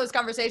we have those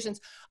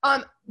conversations.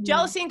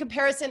 Jealousy and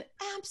comparison.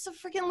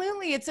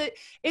 Absolutely.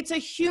 It's a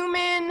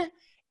human,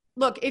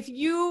 look, if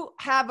you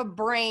have a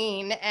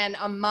brain and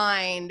a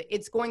mind,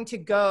 it's going to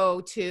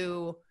go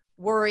to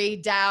worry,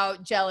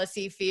 doubt,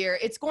 jealousy, fear.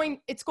 It's going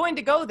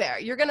to go there.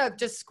 You're going to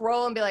just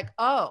scroll and be like,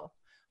 oh,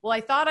 well,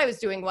 I thought I was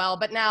doing well,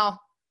 but now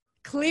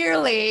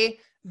clearly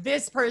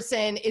this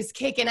person is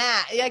kicking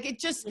ass. Like, it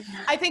just,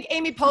 I think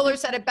Amy Poehler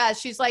said it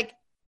best. She's like,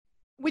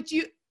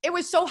 it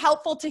was so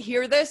helpful to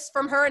hear this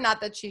from her. Not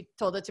that she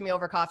told it to me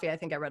over coffee. I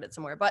think I read it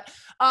somewhere, but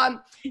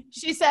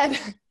she said,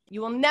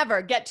 you will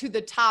never get to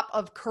the top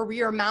of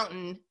career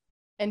mountain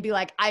and be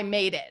like, I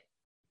made it.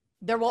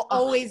 There will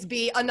always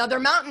be another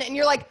mountain. And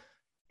you're like,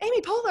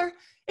 Amy Poehler,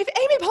 if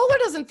Amy Poehler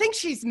doesn't think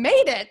she's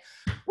made it,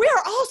 we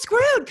are all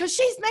screwed because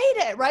she's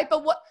made it, right?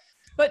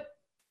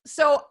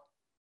 So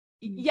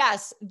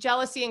yes,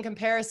 jealousy and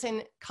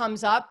comparison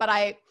comes up, but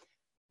I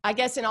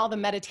guess in all the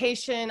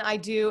meditation I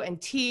do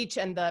and teach,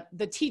 and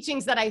the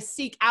teachings that I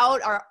seek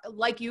out are,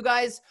 like you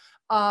guys,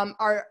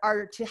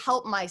 are to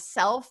help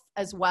myself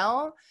as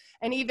well.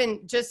 And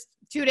even just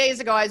 2 days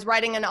ago, I was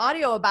writing an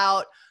audio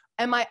about,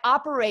 am I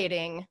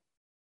operating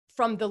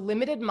from the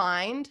limited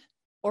mind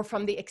or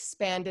from the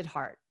expanded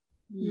heart?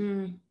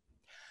 And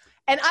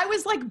I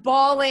was like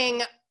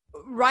bawling,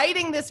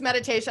 writing this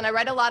meditation. I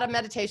write a lot of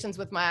meditations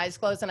with my eyes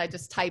closed, and I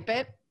just type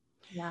it.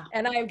 Yeah.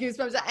 And I have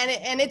goosebumps,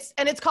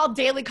 and it's called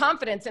Daily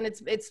Confidence. And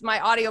it's my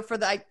audio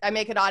I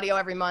make it audio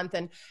every month.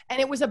 And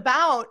it was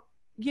about,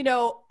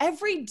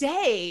 every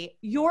day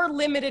your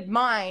limited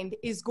mind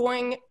is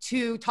going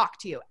to talk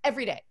to you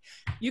every day.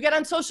 You get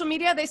on social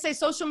media, they say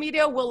social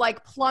media will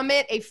like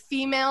plummet a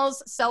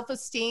female's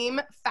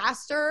self-esteem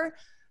faster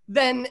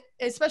than,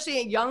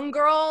 especially young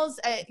girls,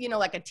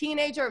 like a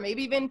teenager, or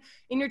maybe even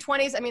in your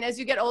 20s. I mean, as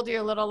you get older,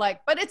 you're a little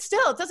like, but it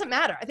doesn't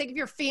matter. I think if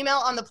you're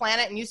female on the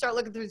planet and you start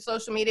looking through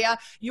social media,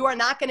 you are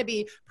not going to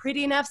be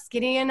pretty enough,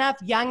 skinny enough,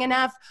 young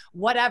enough,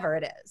 whatever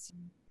it is.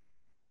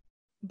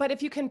 But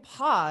if you can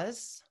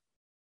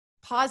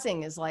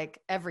pausing is like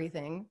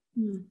everything.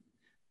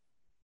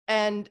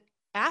 and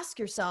ask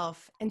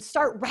yourself and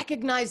start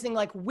recognizing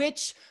like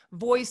which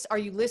voice are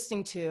you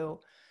listening to.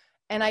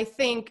 And I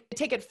think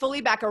take it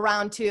fully back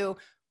around to,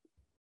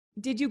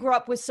 did you grow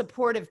up with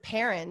supportive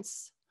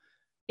parents?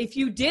 If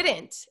you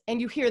didn't, and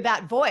you hear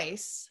that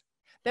voice,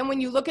 then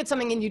when you look at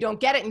something and you don't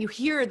get it and you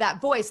hear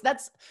that voice,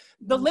 that's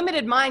the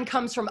limited mind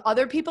comes from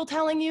other people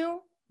telling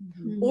you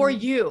or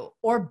you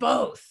or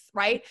both,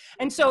 right?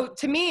 And so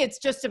to me, it's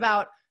just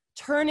about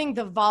turning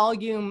the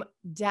volume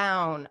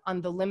down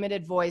on the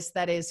limited voice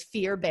that is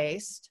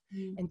fear-based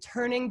and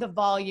turning the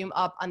volume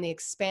up on the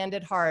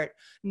expanded heart,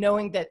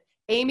 knowing that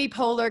Amy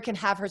Poehler can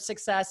have her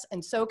success,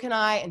 and so can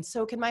I, and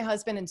so can my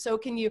husband, and so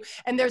can you.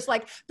 And there's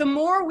like, the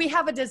more we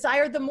have a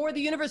desire, the more the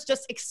universe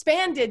just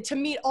expanded to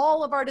meet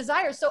all of our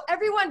desires. So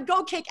everyone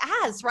go kick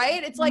ass,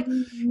 right? It's like,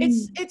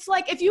 it's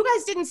like if you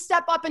guys didn't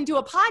step up and do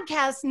a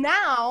podcast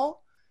now,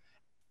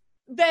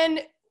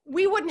 then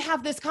we wouldn't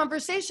have this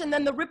conversation.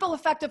 Then the ripple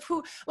effect of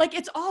like,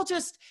 it's all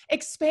just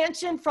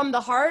expansion from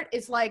the heart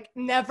is like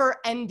never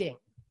ending,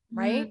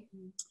 right?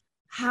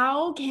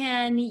 How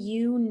can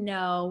you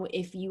know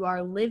if you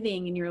are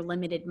living in your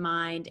limited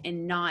mind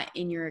and not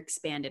in your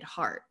expanded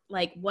heart?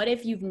 Like, what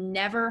if you've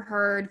never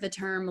heard the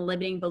term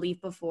limiting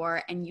belief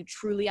before and you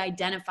truly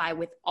identify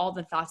with all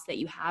the thoughts that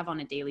you have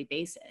on a daily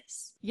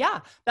basis? Yeah,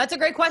 that's a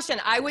great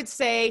question. I would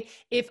say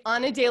if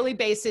on a daily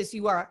basis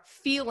you are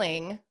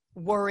feeling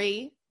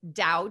worry,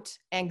 doubt,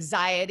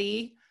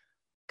 anxiety,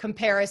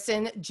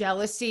 comparison,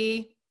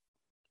 jealousy,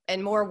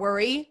 and more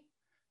worry,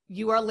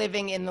 you are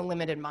living in the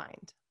limited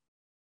mind.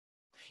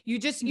 You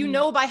just, you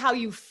know by how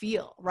you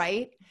feel,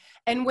 right?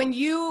 And when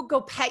you go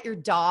pet your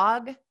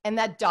dog and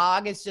that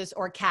dog is just,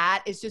 or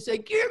cat is just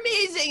like, you're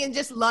amazing and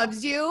just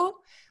loves you.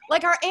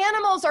 Like our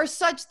animals are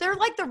such, they're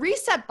like the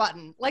reset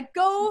button. Like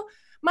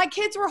my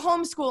kids were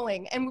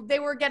homeschooling and they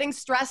were getting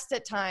stressed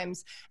at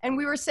times. And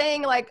we were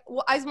saying like,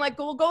 I'm like,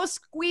 well, go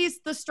squeeze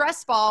the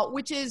stress ball,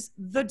 which is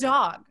the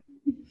dog.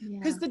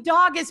 Because the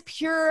dog is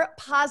pure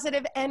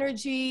positive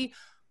energy,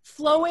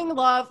 flowing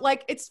love.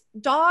 Like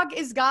dog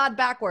is God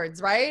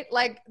backwards, right?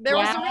 Like there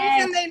was a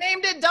reason they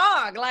named it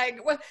dog. Like,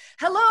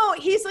 hello,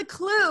 he's a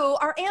clue.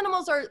 Our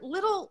animals are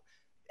little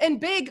and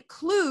big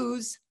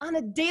clues on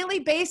a daily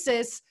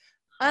basis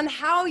on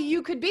how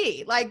you could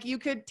be. Like you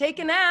could take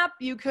a nap,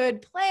 you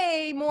could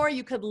play more,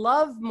 you could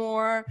love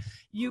more,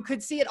 you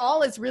could see it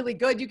all as really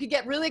good. You could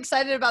get really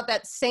excited about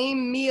that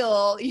same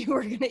meal you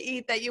were gonna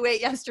eat that you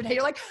ate yesterday.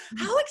 You're like,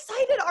 how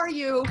excited are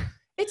you?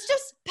 It's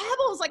just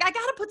pebbles. Like, I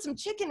got to put some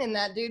chicken in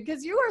that, dude,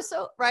 because you are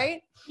so,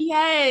 right?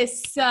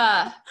 Yes.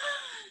 Yeah.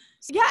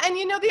 And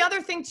you know, the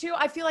other thing too,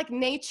 I feel like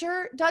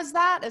nature does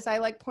that as I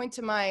like point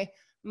to my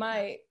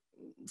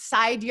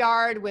side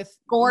yard with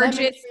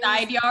gorgeous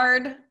side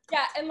yard.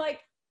 Yeah. And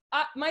like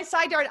my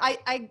side yard,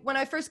 I when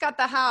I first got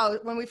the house,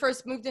 when we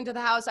first moved into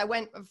the house, I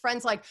went,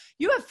 friends like,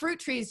 you have fruit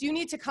trees. You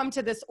need to come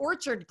to this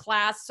orchard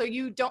class. So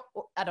you don't,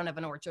 I don't have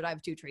an orchard. I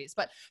have 2 trees,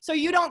 but so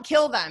you don't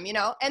kill them, you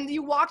know? And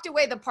you walked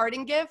away, the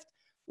parting gift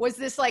was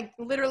this like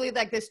literally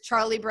like this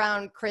Charlie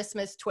Brown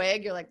Christmas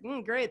twig. You're like,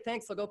 great,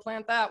 thanks. I'll go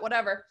plant that,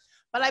 whatever.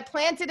 But I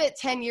planted it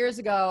 10 years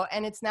ago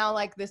and it's now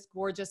like this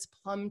gorgeous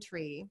plum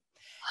tree.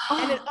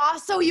 And it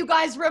also, you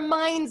guys,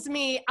 reminds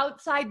me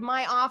outside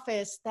my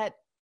office that,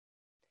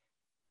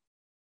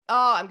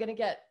 I'm going to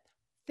get,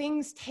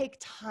 things take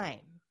time,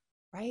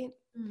 right?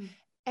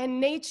 And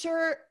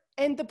nature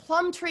and the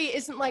plum tree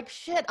isn't like,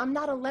 shit, I'm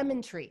not a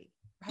lemon tree,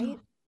 right?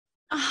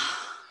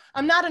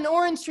 I'm not an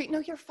orange tree. No,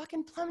 you're a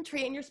fucking plum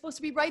tree and you're supposed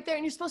to be right there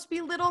and you're supposed to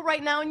be little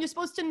right now and you're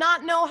supposed to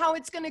not know how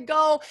it's going to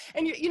go.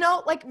 And you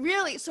know, like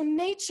really, so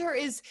nature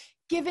is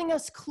giving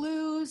us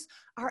clues.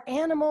 Our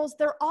animals,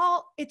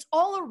 it's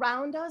all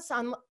around us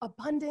on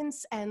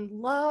abundance and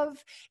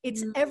love.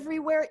 It's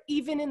everywhere,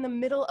 even in the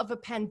middle of a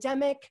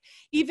pandemic,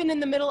 even in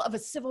the middle of a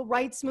civil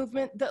rights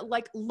movement, that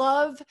like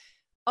love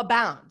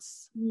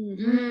abounds.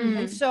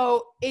 And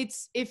so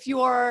if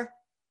you're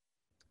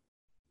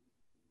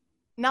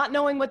not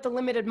knowing what the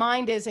limited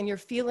mind is and you're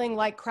feeling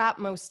like crap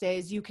most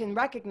days, you can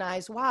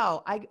recognize,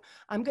 wow,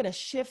 I'm going to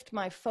shift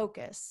my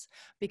focus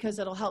because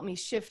it'll help me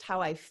shift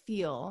how I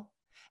feel.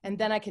 And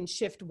then I can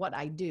shift what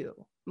I do.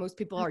 Most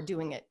people are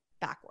doing it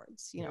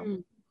backwards, you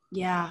know?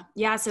 Yeah.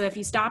 Yeah. So if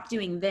you stop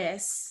doing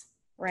this,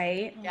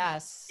 right?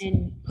 Yes.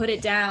 And put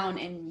it down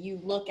and you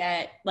look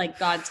at like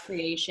God's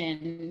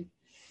creation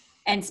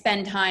and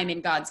spend time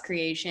in God's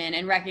creation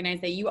and recognize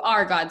that you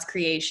are God's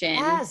creation.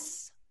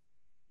 Yes.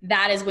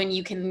 That is when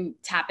you can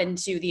tap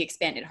into the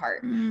expanded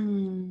heart.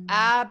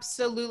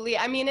 Absolutely.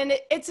 I mean, and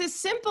it's as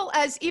simple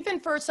as even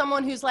for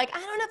someone who's like, I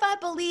don't know if I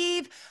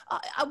believe,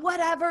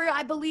 whatever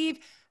I believe,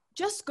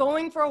 just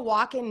going for a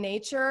walk in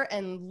nature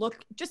and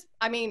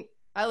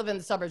I live in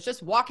the suburbs,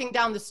 just walking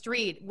down the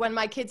street. When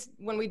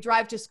we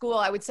drive to school,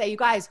 I would say, you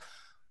guys,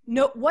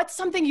 what's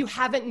something you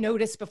haven't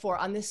noticed before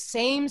on this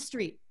same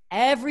street?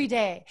 Every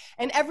day.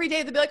 And every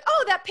day they'll be like,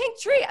 oh, that pink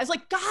tree. I was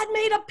like, God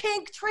made a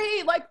pink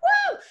tree. Like,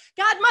 woo,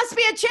 God must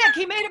be a chick.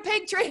 He made a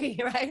pink tree,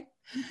 right?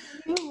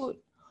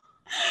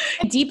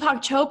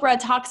 Deepak Chopra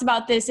talks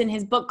about this in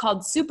his book called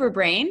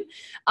Superbrain.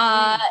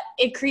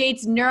 It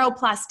creates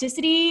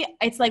neuroplasticity.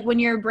 It's like when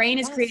your brain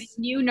is creating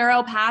new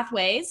neural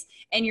pathways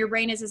and your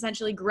brain is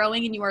essentially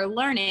growing and you are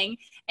learning.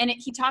 And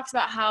he talks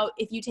about how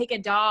if you take a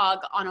dog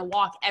on a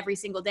walk every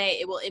single day,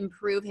 it will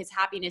improve his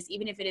happiness,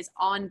 even if it is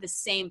on the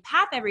same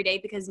path every day,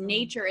 because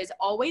nature is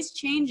always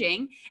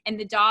changing and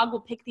the dog will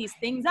pick these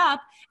things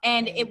up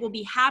and it will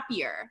be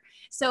happier.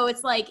 So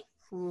it's like,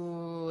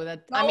 on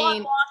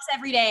walks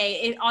every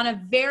day on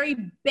a very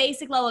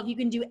basic level. If you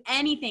can do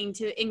anything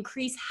to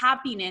increase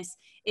happiness,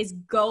 is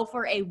go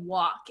for a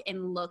walk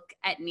and look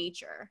at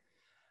nature.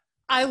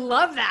 I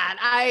love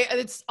that.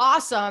 It's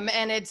awesome.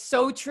 And it's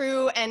so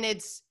true. And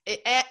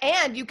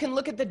and you can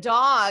look at the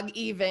dog,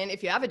 even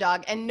if you have a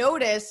dog, and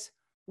notice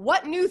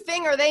what new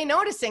thing are they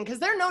noticing? Because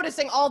they're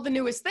noticing all the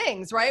newest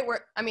things, right?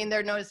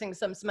 They're noticing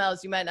some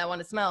smells you might not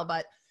want to smell,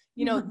 but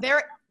you know,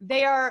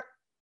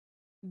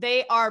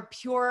 they are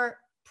pure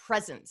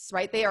presence,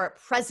 right? They are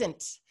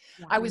present.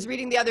 Yeah. I was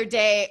reading the other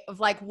day of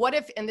like, what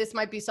if, and this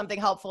might be something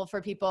helpful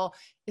for people,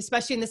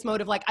 especially in this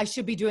mode of like, I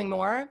should be doing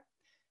more.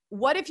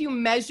 What if you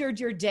measured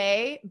your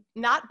day,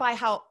 not by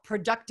how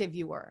productive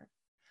you were,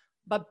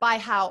 but by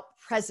how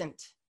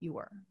present you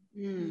were,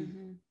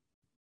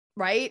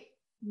 right?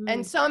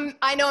 And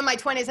I know in my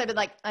 20s, I've been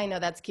like, I know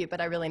that's cute,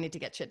 but I really need to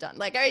get shit done.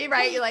 Like, are you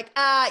right? You're like,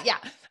 yeah.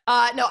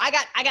 No, I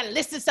got a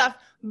list of stuff,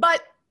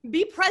 but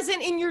be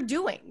present in your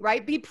doing,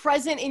 right? Be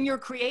present in your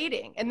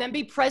creating, and then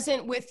be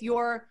present with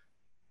your,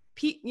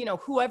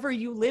 whoever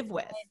you live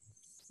with.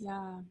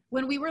 Yeah.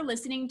 When we were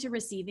listening to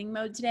Receiving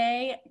Mode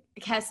today,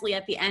 Kesley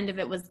at the end of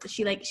it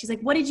she's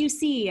like, what did you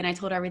see? And I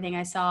told her everything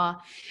I saw,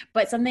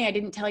 but something I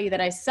didn't tell you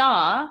that I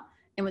saw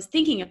and was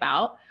thinking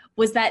about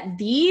was that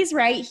these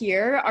right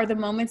here are the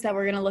moments that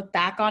we're going to look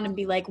back on and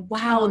be like,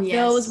 wow,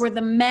 those were the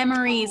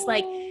memories.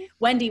 Like,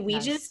 Wendy, we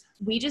just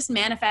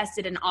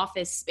manifested an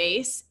office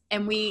space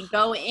and we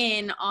go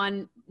in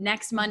on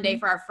next Monday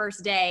for our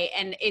first day.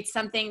 And it's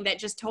something that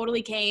just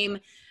totally came.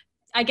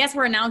 I guess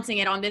we're announcing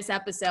it on this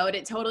episode.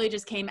 It totally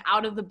just came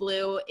out of the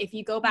blue. If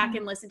you go back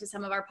and listen to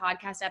some of our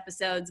podcast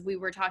episodes, we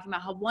were talking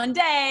about how one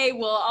day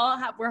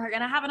we're going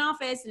to have an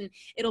office and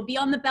it'll be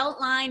on the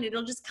Beltline.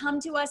 It'll just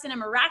come to us in a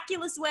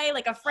miraculous way.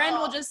 Like a friend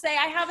will just say,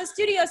 I have a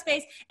studio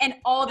space, and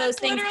all those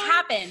things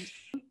happened.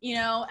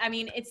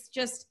 It's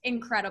just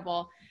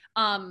incredible.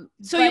 You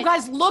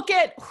guys look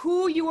at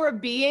who you were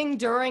being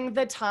during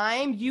the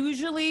time.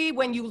 Usually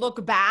when you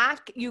look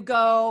back, you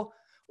go,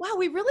 wow,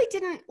 we really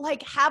didn't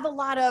have a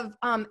lot of,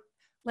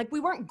 we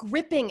weren't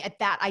gripping at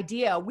that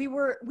idea. We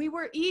were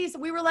eased.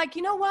 We were like,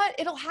 you know what?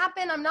 It'll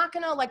happen. I'm not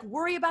going to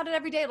worry about it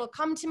every day. It'll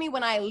come to me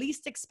when I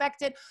least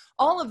expect it.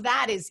 All of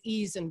that is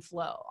ease and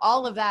flow.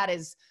 All of that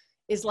is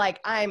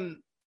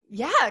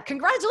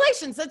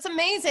congratulations. That's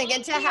amazing.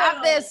 And to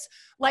have this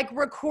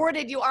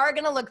recorded, you are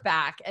going to look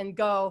back and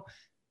go,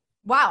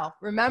 wow,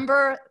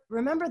 remember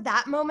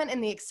that moment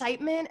and the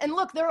excitement. And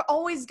look, there are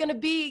always going to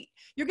be,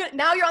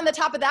 now you're on the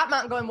top of that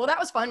mountain going, well, that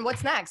was fun.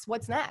 What's next?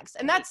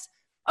 And that's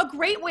a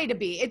great way to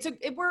be.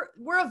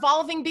 We're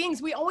evolving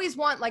beings. We always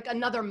want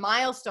another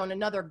milestone,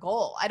 another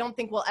goal. I don't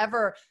think we'll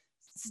ever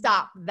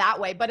stop that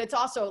way, but it's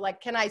also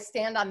can I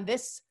stand on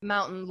this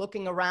mountain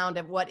looking around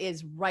at what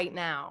is right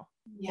now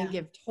and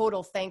give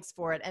total thanks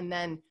for it. And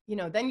then,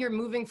 then you're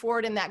moving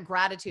forward in that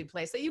gratitude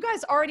place that you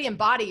guys already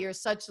embody. You're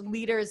such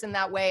leaders in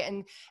that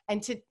way.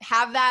 And to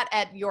have that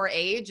at your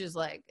age is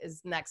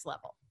next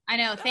level. I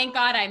know. Thank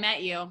God I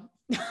met you.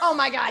 Oh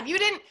my God.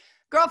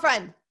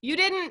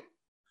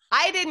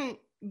 I didn't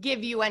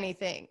give you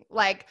anything.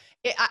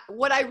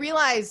 What I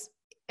realize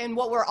and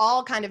what we're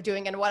all kind of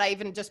doing and what I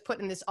even just put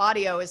in this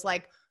audio is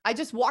I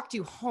just walked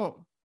you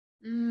home.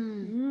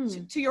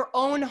 To your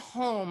own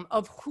home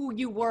of who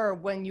you were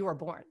when you were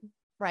born,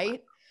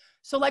 right?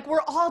 So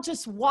we're all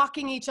just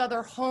walking each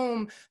other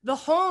home. The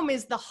home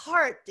is the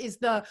heart, is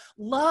the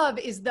love,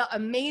 is the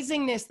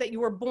amazingness that you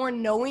were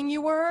born knowing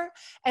you were.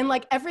 And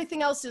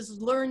everything else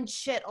is learned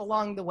shit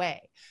along the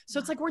way.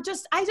 So it's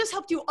I just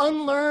helped you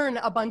unlearn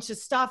a bunch of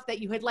stuff that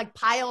you had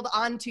piled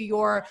onto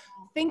your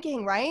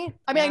thinking, right?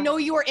 I know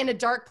you were in a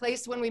dark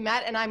place when we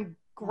met, and I'm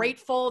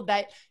grateful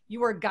that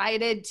you were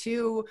guided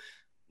to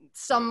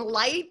some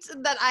light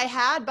that I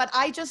had, but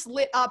I just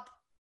lit up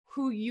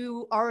who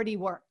you already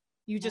were.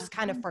 You just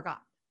kind of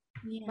forgot,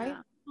 right?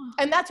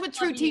 And that's what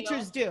true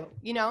teachers do,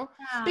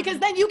 because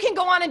then you can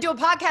go on and do a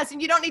podcast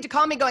and you don't need to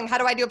call me going, how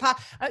do I do a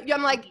podcast?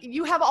 I'm like,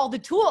 you have all the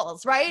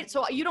tools, right?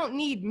 So you don't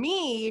need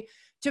me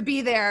to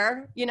be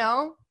there, Yeah.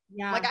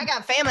 I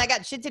got family, I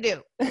got shit to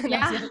do.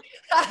 Yeah.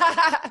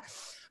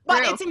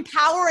 But it's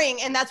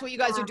empowering. And that's what you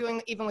guys are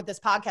doing. Even with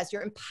this podcast,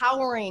 you're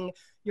empowering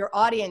your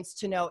audience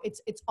to know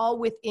it's all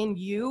within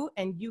you,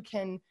 and you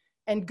can,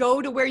 and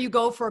go to where you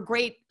go for a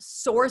great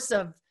source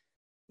of,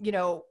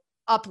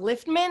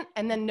 upliftment,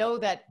 and then know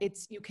that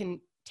you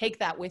can take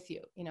that with you,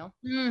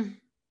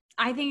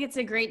 I think it's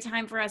a great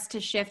time for us to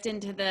shift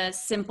into the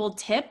simple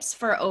tips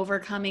for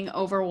overcoming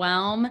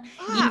overwhelm,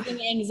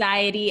 easing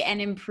anxiety,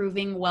 and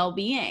improving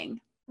well-being.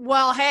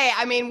 Well, hey,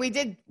 I mean,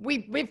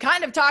 we've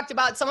kind of talked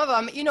about some of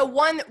them. You know,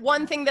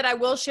 one thing that I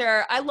will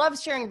share, I love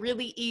sharing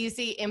really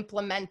easy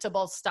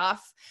implementable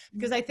stuff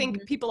because I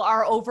think people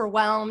are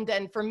overwhelmed.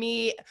 And for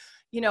me,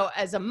 you know,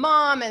 as a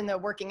mom and a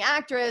working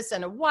actress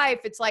and a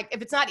wife, it's like,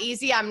 if it's not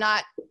easy, I'm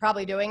not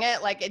probably doing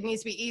it. Like it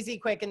needs to be easy,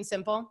 quick, and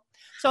simple.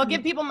 So I'll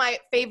give people my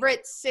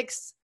favorite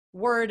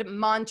 6-word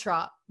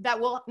mantra that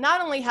will not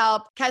only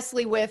help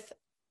Kesley with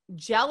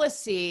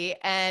jealousy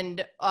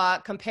and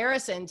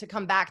comparison to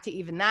come back to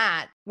even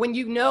that. When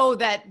you know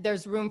that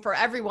there's room for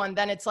everyone,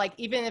 then it's like,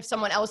 even if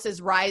someone else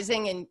is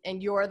rising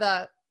and you're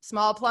the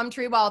small plum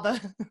tree while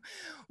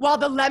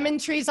the lemon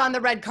tree's on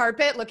the red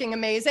carpet looking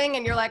amazing,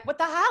 and you're like, what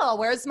the hell?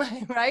 Where's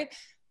my, right?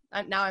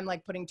 Now I'm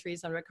like putting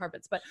trees on red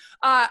carpets, but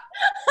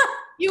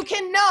you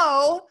can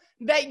know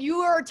that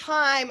your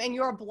time and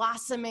your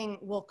blossoming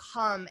will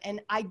come.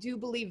 And I do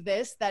believe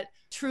this, that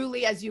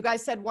truly, as you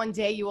guys said, one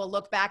day you will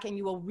look back and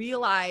you will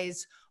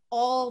realize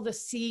all the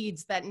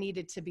seeds that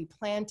needed to be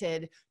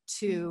planted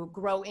to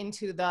grow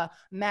into the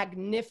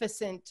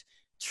magnificent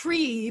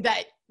tree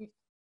that,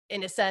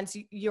 in a sense,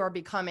 you're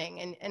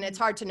becoming. And it's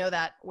hard to know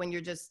that when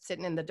you're just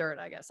sitting in the dirt,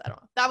 I guess. I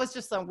don't know. That was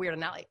just a weird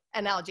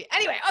analogy.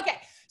 Anyway, okay.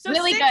 So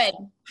really good.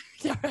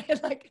 Yeah,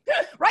 right, like,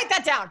 write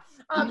that down.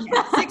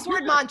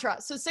 6-word mantra.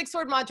 So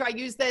 6-word mantra, I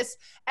use this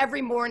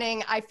every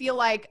morning. I feel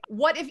like,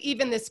 what if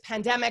even this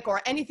pandemic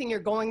or anything you're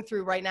going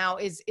through right now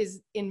is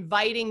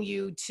inviting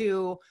you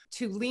to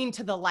lean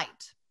to the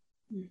light.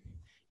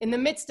 In the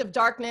midst of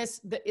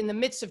darkness, in the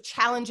midst of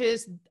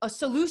challenges, a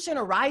solution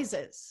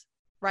arises,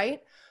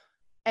 right?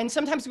 And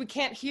sometimes we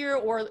can't hear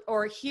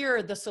or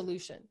hear the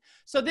solution.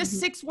 So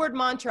this 6-word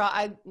mantra,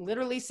 I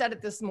literally said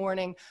it this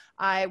morning.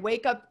 I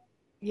wake up,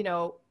 you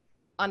know,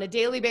 on a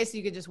daily basis.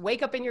 You could just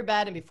wake up in your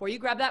bed, and before you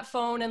grab that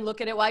phone and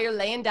look at it while you're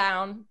laying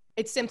down,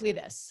 it's simply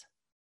this: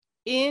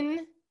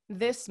 in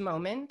this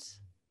moment,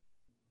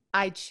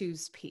 I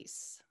choose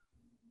peace.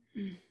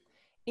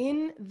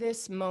 In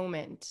this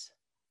moment,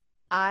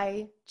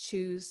 I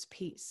choose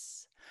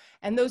peace.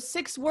 And those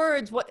 6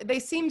 words, they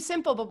seem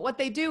simple, but what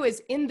they do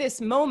is, in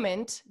this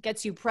moment,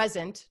 gets you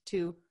present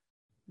to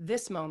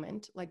this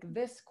moment. Like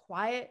this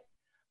quiet,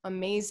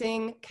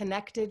 amazing,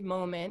 connected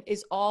moment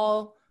is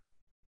all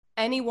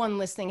anyone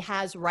listening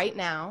has right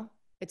now.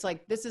 It's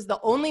like, this is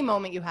the only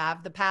moment you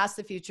have, the past,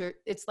 the future.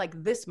 It's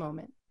like this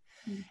moment.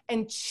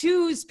 And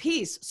choose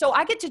peace. So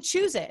I get to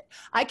choose it.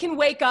 I can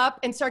wake up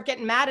and start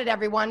getting mad at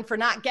everyone for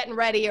not getting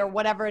ready or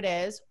whatever it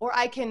is, or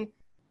I can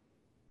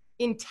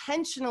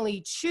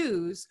intentionally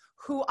choose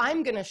who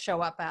I'm going to show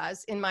up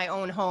as in my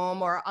own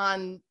home or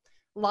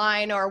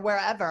online or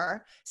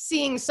wherever,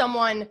 seeing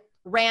someone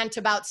rant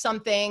about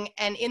something.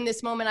 And in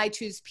this moment, I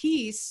choose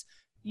peace.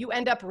 You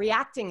end up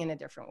reacting in a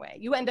different way.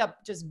 You end up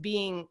just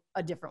being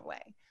a different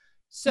way.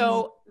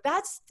 So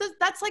that's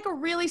like a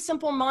really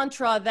simple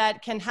mantra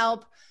that can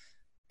help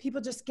people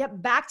just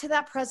get back to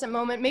that present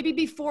moment. Maybe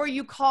before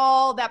you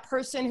call that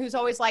person who's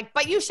always like,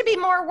 but you should be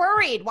more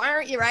worried. Why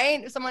aren't you,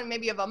 right? Someone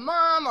maybe of a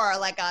mom or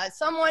like a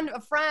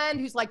friend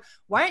who's like,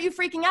 why aren't you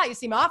freaking out? You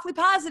seem awfully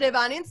positive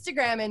on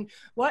Instagram and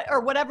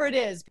whatever it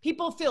is.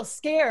 People feel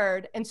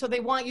scared. And so they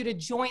want you to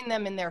join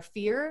them in their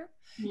fear.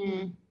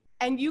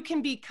 And you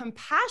can be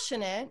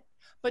compassionate,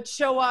 but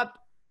show up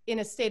in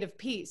a state of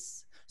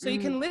peace. So you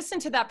can listen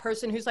to that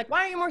person who's like,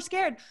 why are you more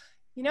scared?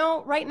 You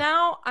know, right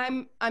now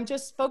I'm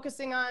just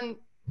focusing on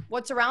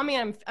what's around me.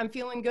 I'm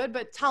feeling good,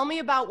 but tell me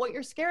about what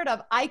you're scared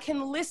of. I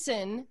can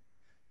listen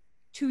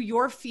to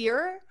your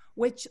fear,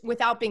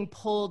 without being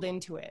pulled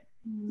into it.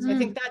 So I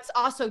think that's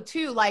also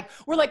too, like,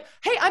 we're like,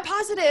 hey, I'm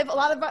positive. A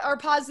lot of our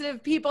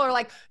positive people are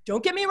like,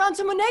 don't get me around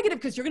someone negative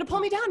because you're going to pull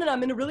me down and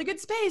I'm in a really good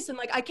space. And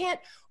like, I can't,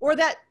 or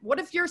that, what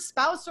if your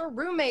spouse or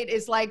roommate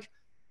is like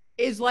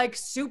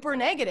super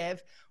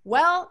negative?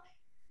 Well,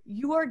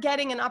 you are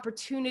getting an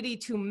opportunity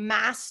to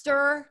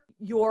master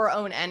your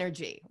own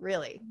energy,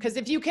 really. Because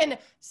if you can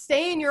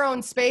stay in your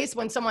own space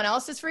when someone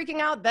else is freaking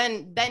out,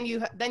 then you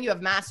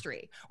have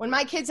mastery. When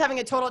my kid's having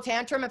a total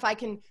tantrum, if I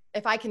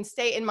can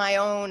stay in my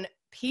own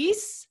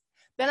peace,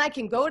 then I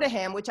can go to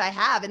him, which I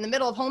have. In the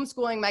middle of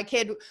homeschooling, my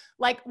kid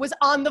like was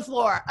on the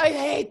floor. I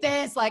hate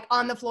this, like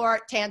on the floor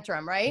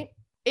tantrum, right?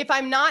 If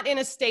I'm not in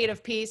a state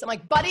of peace, I'm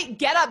like, buddy,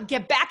 get up,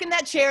 get back in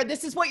that chair.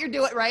 This is what you're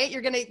doing, right?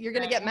 You're gonna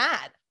get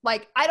mad.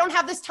 Like, I don't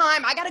have this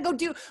time. I gotta go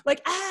do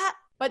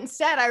But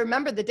instead, I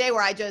remember the day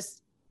where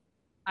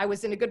I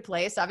was in a good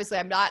place. Obviously,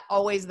 I'm not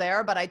always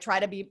there, but I try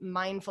to be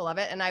mindful of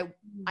it. And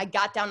I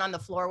got down on the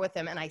floor with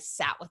him and I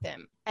sat with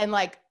him and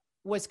like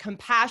was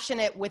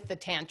compassionate with the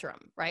tantrum,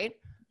 right?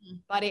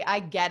 Buddy,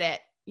 I get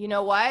it. You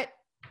know what?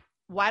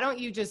 Why don't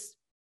you just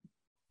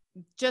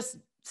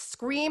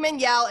scream and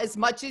yell as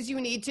much as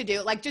you need to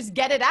do? Like, just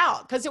get it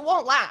out, because it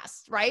won't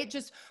last, right?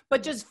 Just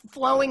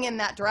flowing in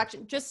that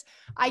direction.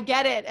 I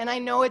get it. And I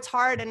know it's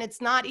hard and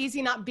it's not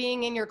easy not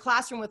being in your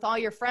classroom with all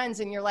your friends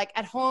and you're like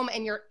at home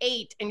and you're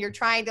 8 and you're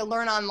trying to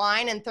learn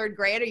online in 3rd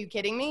grade. Are you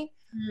kidding me?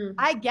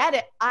 I get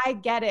it.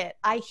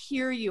 I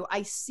hear you.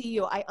 I see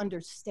you. I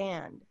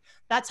understand.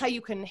 That's how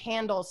you can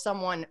handle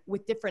someone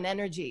with different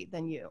energy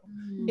than you,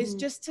 is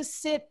just to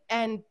sit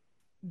and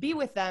be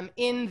with them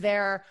in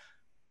their,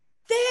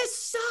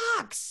 this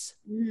sucks.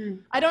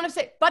 I don't have to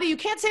say, buddy, you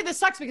can't say this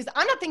sucks because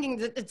I'm not thinking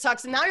that it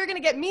sucks. And now you're going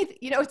to get me,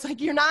 it's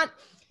like, you're not,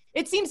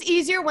 it seems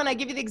easier when I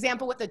give you the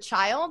example with a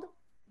child.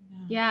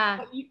 Yeah.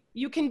 But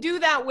you can do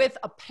that with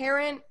a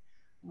parent,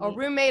 a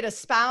roommate, a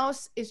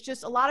spouse. It's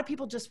just a lot of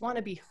people just want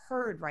to be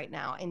heard right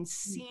now and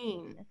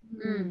seen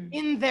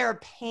in their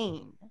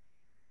pain.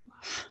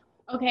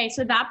 Okay.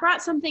 So that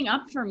brought something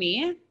up for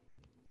me.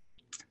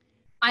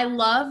 I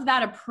love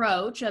that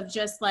approach of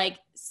just like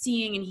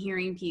seeing and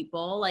hearing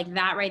people. Like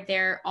that right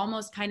there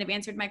almost kind of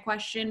answered my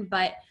question.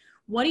 But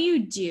what do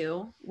you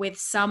do with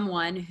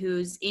someone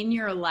who's in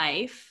your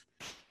life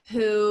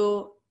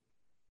who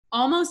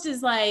almost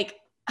is like,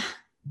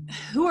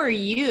 who are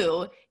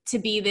you to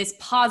be this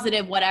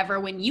positive whatever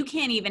when you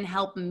can't even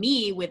help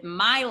me with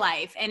my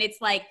life? And it's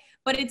like,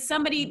 but it's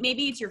somebody,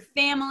 maybe it's your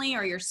family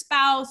or your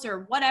spouse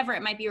or whatever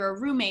it might be, or a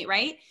roommate,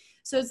 right?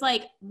 So it's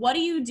like, what do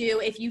you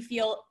do if you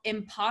feel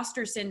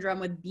imposter syndrome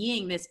with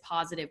being this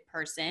positive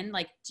person?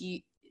 Like,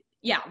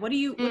 what do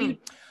you do with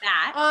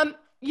that?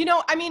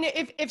 I mean,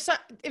 if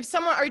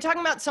someone, are you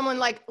talking about someone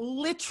like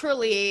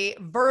literally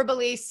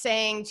verbally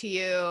saying to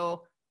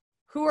you,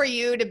 who are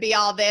you to be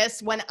all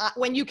this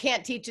when you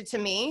can't teach it to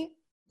me?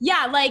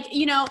 Yeah. Like,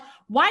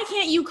 why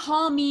can't you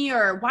call me,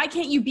 or why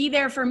can't you be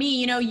there for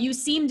me? You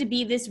seem to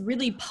be this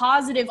really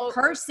positive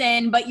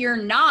person, but you're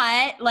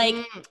not. Like,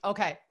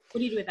 okay. What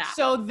do you do with that?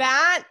 So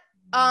that,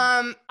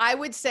 I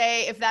would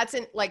say if that's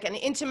like an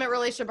intimate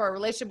relationship or a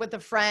relationship with a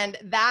friend,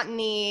 that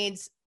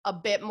needs a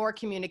bit more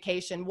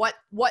communication. What,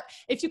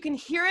 if you can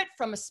hear it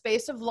from a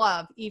space of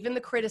love, even the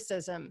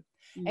criticism,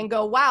 and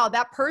go, wow,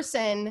 that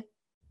person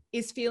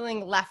is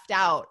feeling left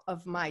out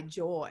of my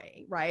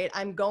joy, right?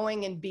 I'm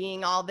going and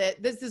being all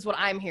that. This is what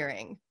I'm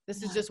hearing.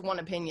 This is just one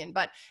opinion,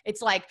 but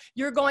it's like,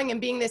 you're going and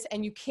being this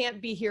and you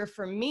can't be here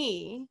for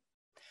me.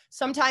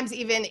 Sometimes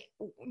even,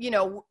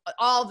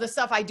 all the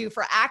stuff I do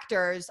for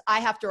actors, I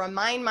have to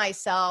remind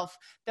myself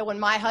that when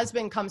my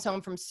husband comes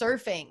home from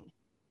surfing,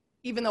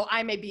 even though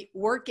I may be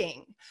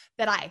working,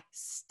 that I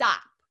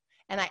stop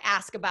and I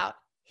ask about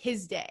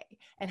his day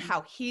and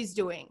how he's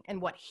doing and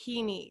what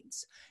he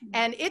needs.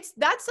 And you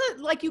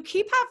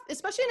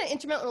especially in an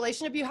intimate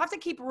relationship, you have to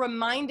keep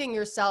reminding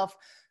yourself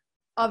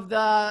of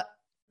the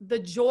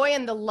joy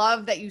and the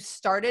love that you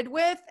started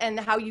with and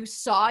how you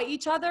saw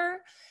each other.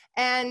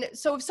 And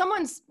so if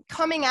someone's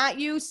coming at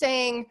you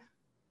saying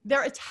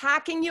they're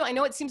attacking you, I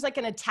know it seems like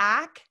an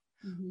attack,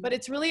 but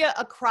it's really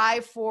a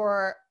cry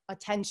for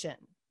attention.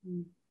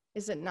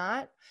 Is it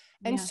not?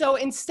 And so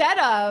instead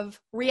of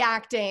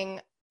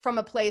reacting from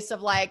a place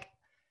of like,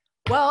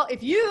 well,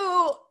 if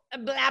you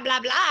blah, blah,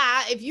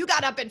 blah, if you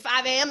got up at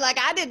 5 a.m. like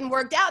I didn't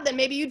work out, then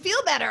maybe you'd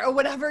feel better, or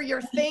whatever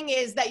your thing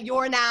is that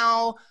you're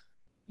now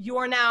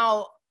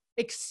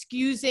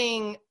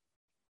excusing,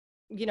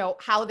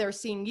 how they're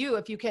seeing you.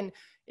 If you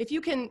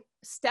can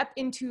step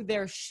into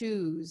their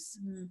shoes,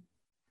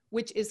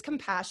 which is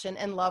compassion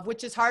and love,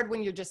 which is hard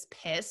when you're just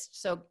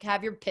pissed. So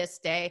have your piss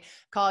day,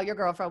 call your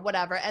girlfriend,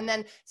 whatever, and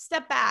then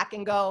step back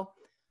and go,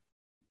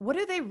 what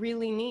do they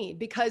really need?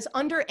 Because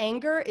under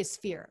anger is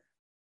fear.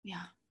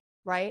 Yeah.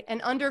 Right.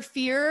 And under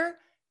fear,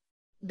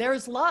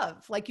 there's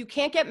love. Like you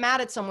can't get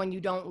mad at someone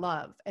you don't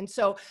love. And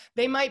so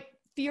they might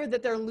fear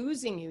that they're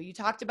losing you. You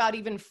talked about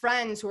even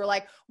friends who are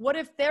like, what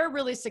if they're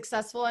really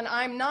successful and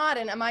I'm not?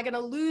 And am I going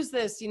to lose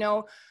this?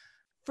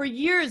 For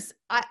years,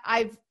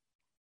 I've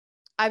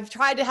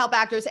tried to help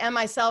actors and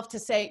myself to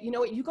say, you know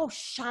what, you go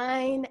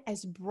shine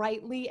as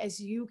brightly as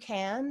you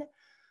can,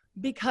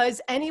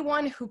 because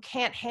anyone who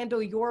can't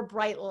handle your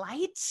bright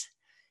light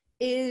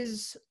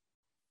is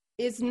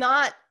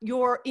not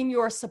in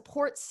your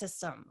support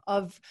system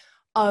of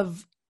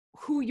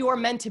who you're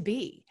meant to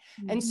be.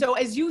 And so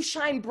as you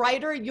shine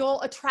brighter,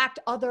 you'll attract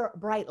other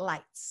bright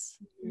lights,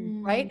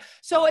 right?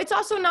 So it's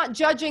also not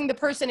judging the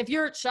person. If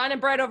you're shining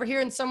bright over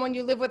here and someone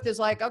you live with is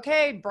like,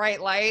 okay,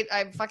 bright light,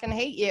 I fucking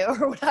hate you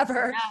or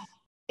whatever. Yeah.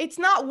 It's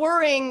not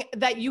worrying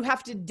that you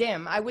have to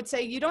dim. I would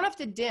say you don't have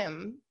to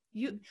dim.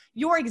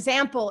 Your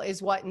example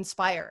is what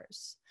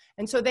inspires.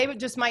 And so they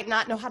just might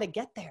not know how to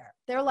get there.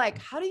 They're like,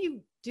 how do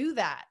you do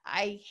that?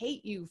 I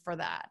hate you for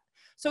that.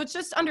 So it's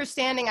just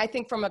understanding, I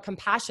think, from a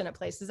compassionate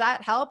place. Does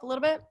that help a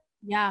little bit?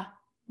 Yeah.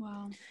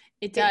 Wow.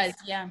 It does.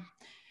 Yeah.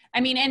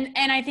 I mean,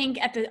 and I think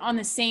on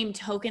the same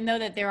token though,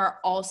 that there are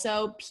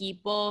also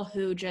people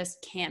who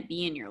just can't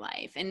be in your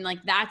life. And like,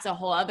 that's a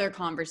whole other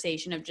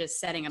conversation of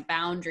just setting a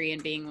boundary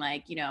and being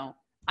like,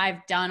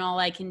 I've done all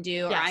I can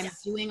do, or I'm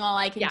doing all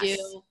I can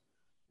do.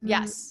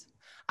 Yes.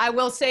 I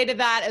will say to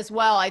that as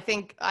well. I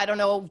think, I don't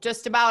know,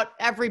 just about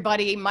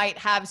everybody might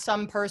have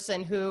some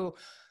person who,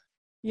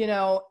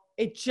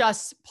 it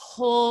just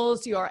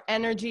pulls your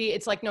energy.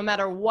 It's like, no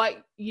matter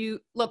what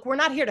look, we're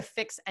not here to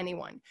fix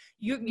anyone.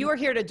 You are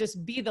here to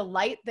just be the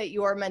light that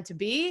you are meant to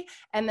be.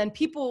 And then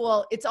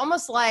it's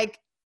almost like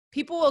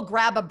people will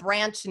grab a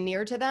branch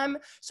near to them.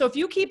 So if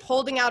you keep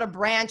holding out a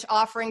branch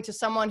offering to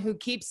someone who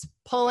keeps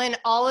pulling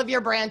all of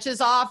your branches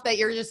off, that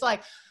you're just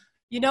like,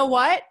 you know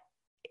what?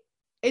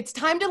 it's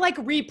time to like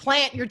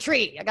replant your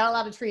tree. I got a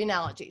lot of tree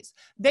analogies.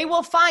 They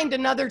will find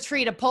another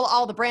tree to pull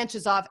all the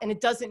branches off, and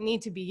it doesn't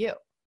need to be you.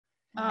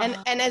 And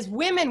as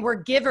women, we're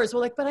givers.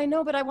 We're like, but I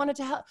know, but I wanted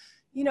to help.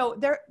 You know,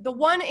 the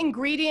one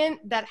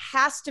ingredient that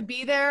has to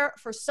be there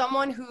for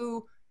someone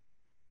who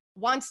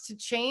wants to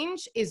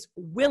change is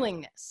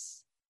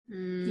willingness.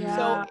 Yeah.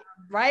 So,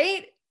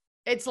 right?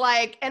 It's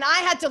like, and I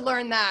had to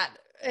learn that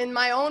in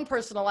my own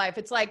personal life.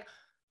 It's like,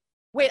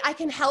 wait, I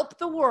can help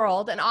the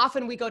world. And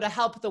often we go to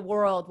help the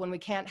world when we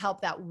can't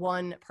help that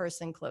one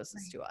person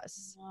closest to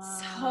us.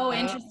 So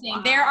interesting.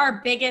 Wow. They're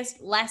our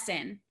biggest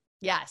lesson.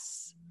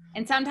 Yes.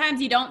 And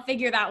sometimes you don't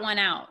figure that one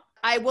out.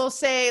 I will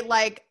say,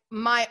 like,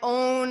 my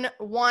own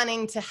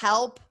wanting to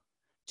help,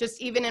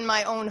 just even in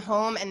my own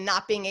home and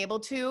not being able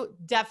to,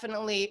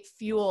 definitely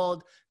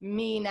fueled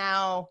me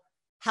now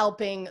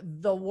helping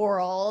the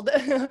world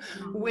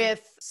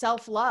with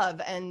self-love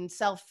and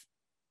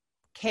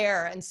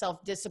self-care and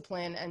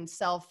self-discipline and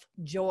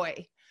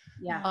self-joy.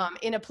 Yeah.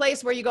 In a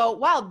place where you go,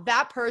 wow,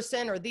 that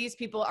person or these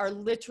people are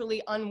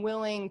literally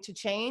unwilling to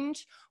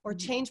change, or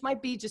change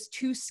might be just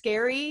too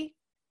scary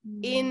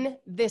in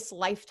this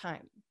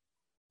lifetime.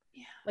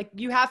 Yeah. Like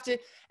you have to,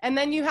 and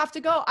then you have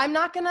to go, I'm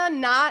not gonna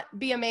not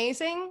be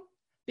amazing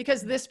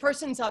because this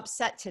person's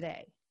upset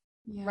today.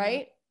 Yeah.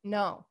 Right?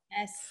 No.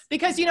 Yes.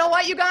 Because you know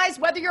what, you guys,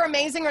 whether you're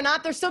amazing or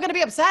not, they're still gonna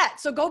be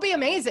upset. So go be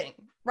amazing.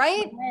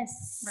 Right?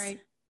 Yes. Right.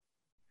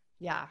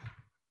 Yeah.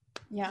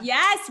 Yeah.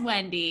 Yes,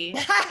 Wendy.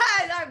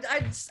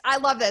 I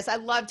love this. I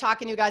love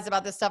talking to you guys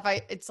about this stuff.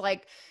 It's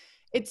like,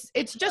 it's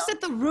just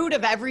at the root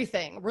of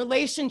everything.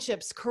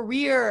 Relationships,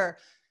 career,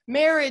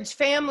 marriage,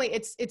 family.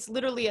 It's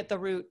literally at the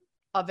root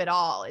of it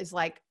all, is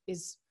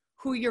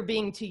who you're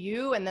being to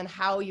you and then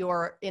how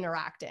you're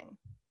interacting.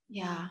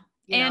 Yeah.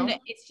 And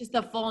it's just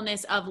the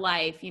fullness of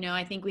life. You know,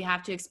 I think we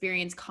have to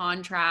experience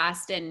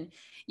contrast, and,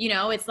 you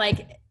know, it's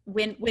like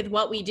with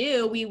what we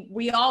do,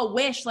 we all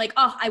wish like,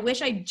 oh, I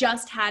wish I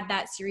just had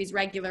that series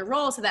regular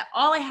role so that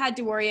all I had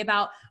to worry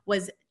about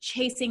was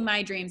chasing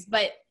my dreams.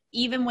 But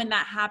even when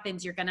that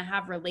happens, you're going to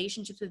have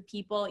relationships with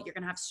people, you're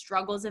going to have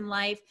struggles in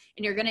life,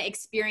 and you're going to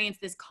experience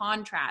this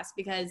contrast,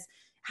 because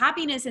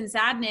happiness and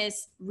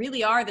sadness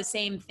really are the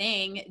same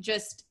thing,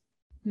 just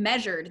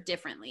measured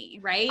differently,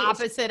 right?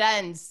 Opposite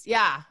ends.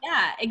 Yeah.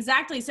 Yeah,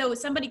 exactly. So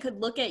somebody could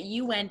look at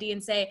you, Wendy,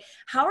 and say,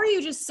 how are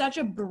you just such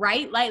a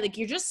bright light? Like,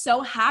 you're just so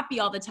happy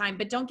all the time.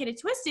 But don't get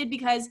it twisted,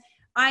 because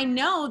I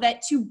know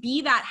that to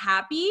be that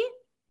happy,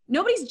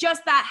 nobody's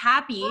just that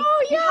happy.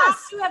 Oh,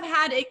 yes. You have to have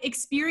had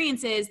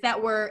experiences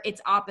that were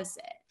its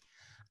opposite.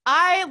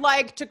 I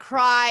like to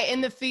cry in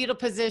the fetal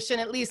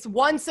position at least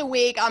once a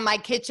week on my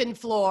kitchen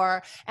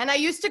floor. And I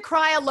used to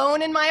cry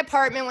alone in my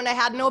apartment when I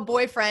had no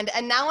boyfriend.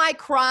 And now I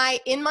cry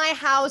in my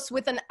house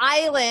with an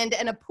island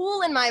and a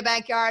pool in my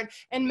backyard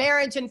and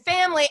marriage and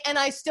family. And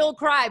I still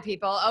cry,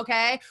 people,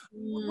 okay?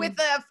 With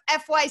the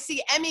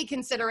FYC Emmy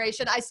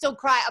consideration, I still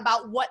cry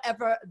about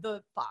whatever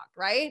the fuck,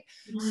 right?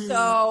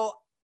 So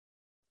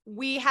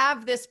we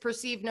have this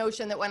perceived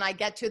notion that when I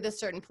get to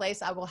this certain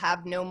place, I will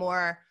have no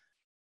more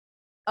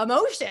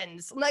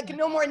emotions, like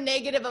no more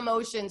negative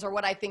emotions or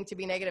what I think to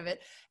be negative.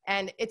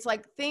 And it's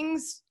like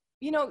things,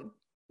 you know,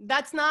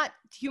 that's not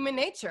human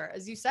nature.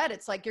 As you said,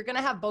 it's like, you're going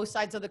to have both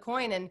sides of the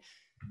coin. And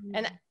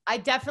I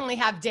definitely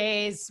have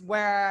days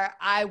where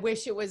I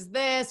wish it was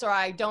this, or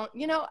I don't,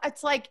 you know,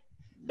 it's like,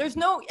 there's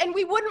no, and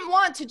we wouldn't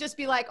want to just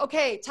be like,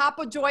 okay, top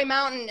of Joy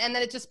Mountain, and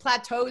then it just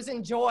plateaus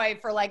in joy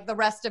for like the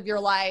rest of your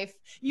life.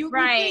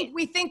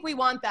 We think we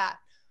want that,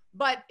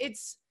 but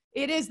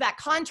it is that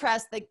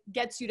contrast that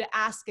gets you to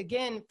ask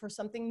again for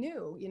something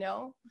new, you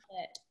know?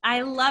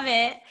 I love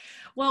it.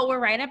 Well, we're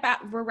right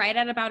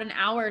at about an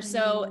hour.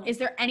 So is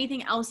there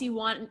anything else you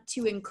want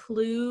to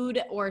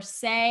include or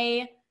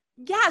say?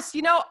 Yes.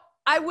 You know,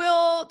 I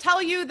will tell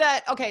you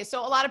that, okay, so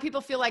a lot of people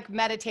feel like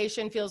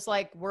meditation feels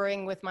like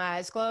worrying with my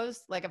eyes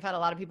closed. Like, I've had a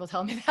lot of people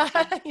tell me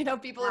that, you know,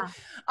 people. Yeah.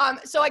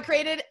 So I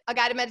created a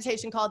guided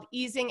meditation called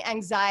Easing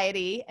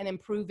Anxiety and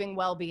Improving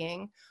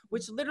Well-Being,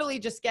 which literally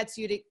just gets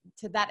you to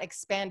that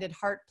expanded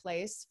heart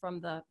place from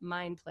the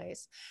mind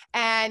place.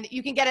 And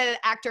you can get it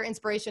at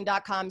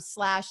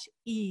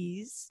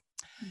actorinspiration.com/ease.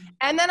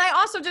 And then I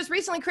also just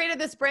recently created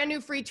this brand new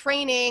free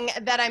training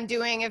that I'm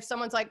doing. If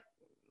someone's like,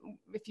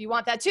 if you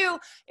want that too,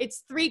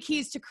 it's 3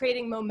 keys to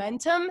creating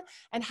momentum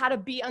and how to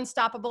be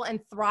unstoppable and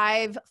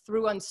thrive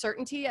through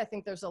uncertainty. I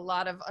think there's a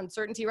lot of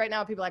uncertainty right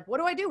now. People are like, what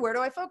do I do? Where do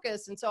I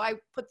focus? And so I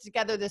put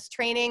together this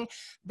training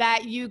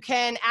that you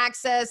can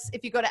access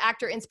if you go to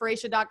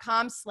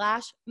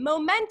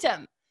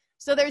actorinspiration.com/momentum.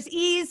 So there's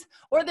ease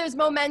or there's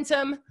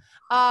momentum,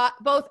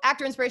 both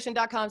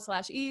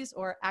actorinspiration.com/ease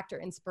or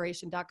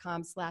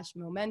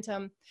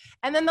actorinspiration.com/momentum.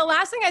 And then the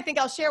last thing I think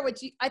I'll share,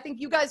 which I think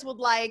you guys would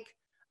like,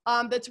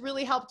 that's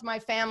really helped my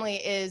family,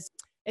 is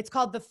it's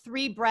called the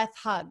 3-breath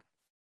hug.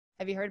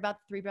 Have you heard about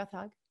the 3-breath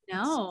hug?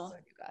 No. So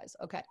you guys,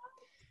 okay.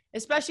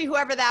 Especially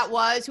whoever that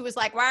was who was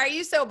like, why are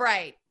you so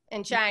bright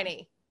and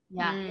shiny?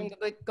 Yeah.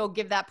 Go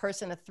give that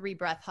person a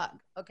 3-breath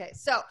hug. Okay.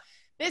 So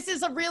this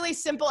is a really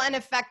simple and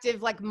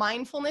effective like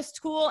mindfulness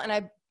tool. And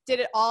I did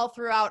it all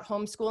throughout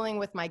homeschooling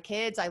with my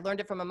kids. I learned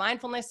it from a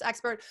mindfulness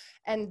expert.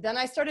 And then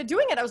I started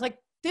doing it. I was like,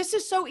 this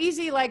is so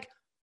easy. Like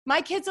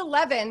my kid's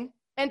 11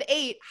 and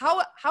 8.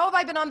 How have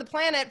I been on the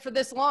planet for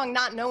this long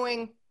not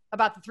knowing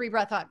about the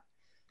 3-breath hug?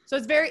 So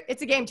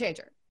it's a game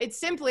changer. It's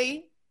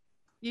simply,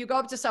 you go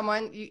up to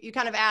someone, you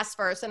kind of ask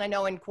first. And I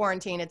know in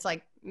quarantine, it's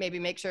like, maybe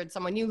make sure it's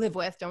someone you live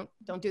with.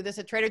 Don't do this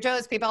at Trader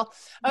Joe's, people.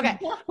 Okay.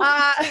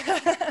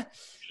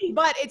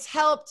 But it's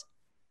helped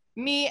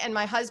me and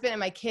my husband and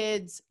my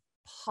kids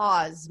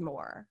pause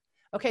more.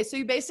 Okay. So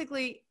you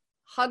basically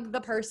hug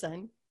the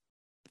person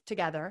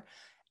together.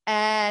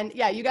 And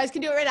yeah, you guys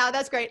can do it right now.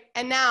 That's great.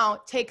 And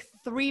now take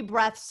 3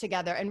 breaths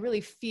together and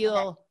really feel,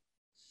 okay.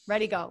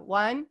 Ready, go.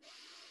 1.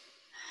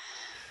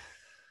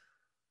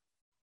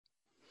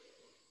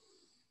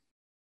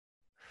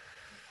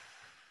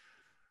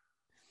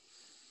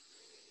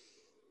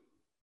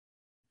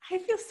 I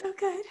feel so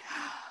good.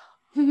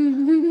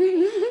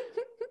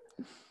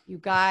 You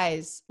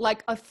guys,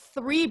 like a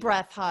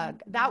 3-breath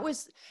hug. That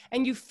was,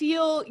 and you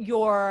feel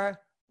your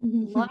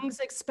lungs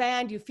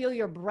expand. You feel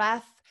your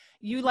breath.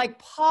 You like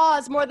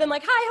pause more than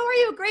like, hi, how are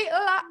you? Great.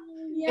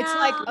 Yeah. It's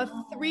like a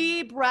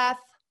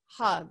 3-breath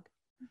hug.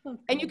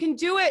 And you can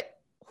do it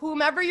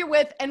whomever you're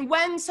with. And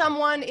when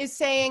someone is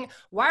saying,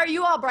 why are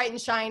you all bright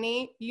and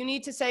shiny? You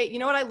need to say, you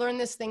know what? I learned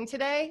this thing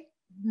today.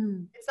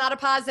 It's not a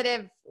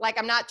positive, like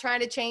I'm not trying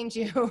to change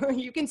you.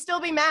 You can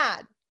still be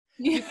mad.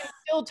 Yeah. You can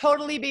still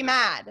totally be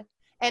mad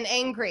and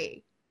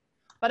angry,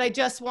 but I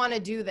just want to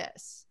do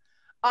this.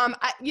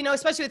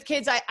 Especially with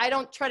kids, I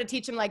don't try to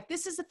teach them like,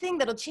 this is the thing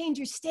that'll change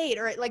your state,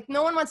 or like,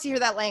 no one wants to hear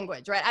that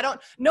language, right?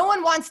 No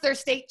one wants their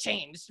state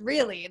changed,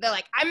 really. They're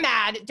like, I'm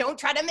mad. Don't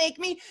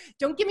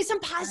give me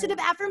some positive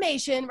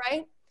affirmation,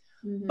 right?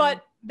 Mm-hmm.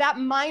 But that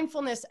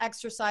mindfulness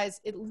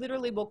exercise, it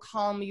literally will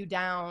calm you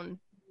down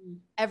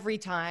every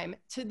time,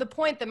 to the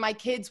point that my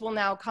kids will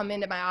now come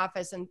into my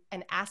office and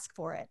ask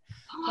for it.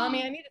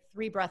 Mommy, I need a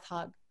 3-breath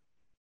hug.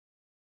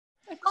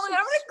 Oh my God,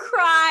 I'm gonna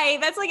cry.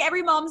 That's like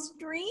every mom's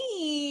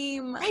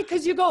dream. Right,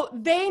 because you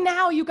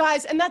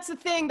guys, and that's the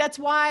thing. That's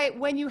why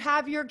when you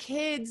have your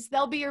kids,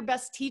 they'll be your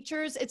best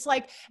teachers. It's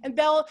like, and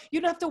you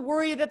don't have to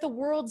worry that the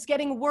world's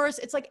getting worse.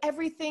 It's like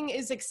everything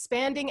is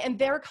expanding and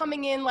they're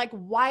coming in like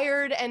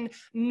wired and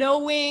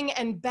knowing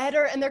and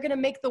better, and they're gonna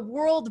make the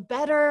world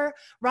better,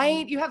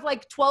 right? You have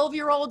like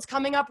 12-year-olds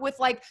coming up with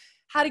like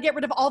how to get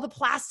rid of all the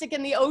plastic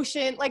in the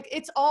ocean. Like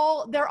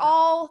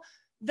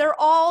they're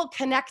all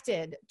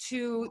connected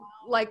to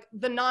like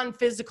the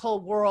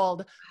non-physical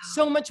world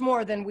so much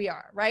more than we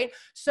are, right?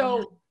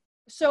 So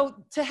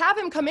to have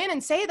him come in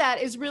and say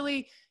that is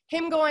really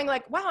him going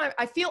like, wow,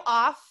 I feel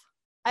off.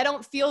 I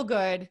don't feel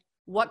good.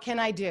 What can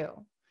I do?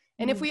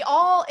 And if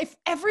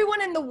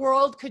everyone in the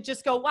world could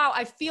just go, wow,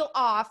 I feel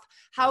off.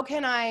 How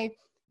can I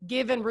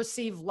give and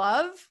receive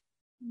love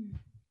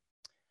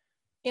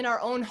in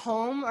our own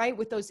home, right?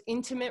 With those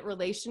intimate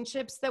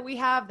relationships that we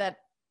have that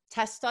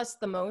test us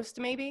the most,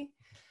 maybe.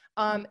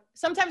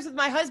 Sometimes with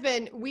my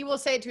husband, we will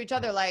say it to each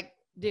other like,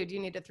 dude,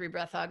 you need a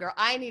 3-breath hug, or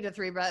I need a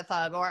 3-breath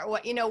hug, or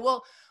what,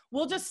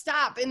 we'll just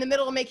stop in the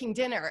middle of making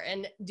dinner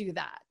and do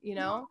that,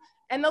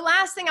 And the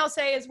last thing I'll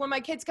say is when my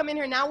kids come in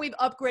here, now we've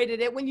upgraded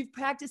it. When you've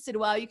practiced it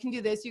well, you can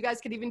do this. You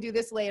guys could even do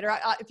this later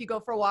if you go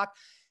for a walk.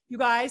 You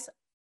guys,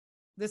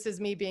 this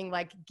is me being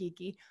like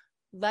geeky.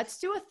 Let's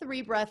do a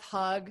 3-breath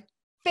hug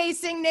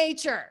facing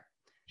nature.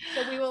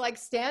 So we will like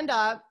stand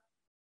up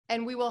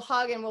and we will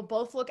hug and we'll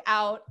both look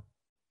out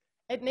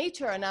at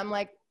nature. And I'm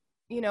like,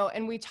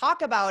 and we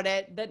talk about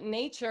it, that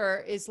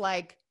nature is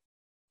like,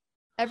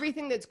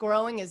 everything that's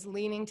growing is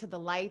leaning to the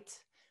light.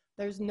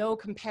 There's no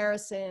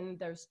comparison.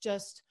 There's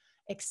just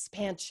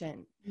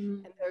expansion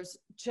and there's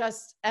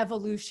just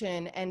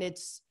evolution, and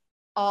it's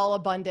all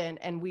abundant.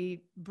 And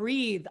we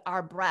breathe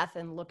our breath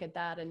and look at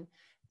that. And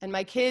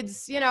my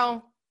kids,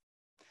 I'm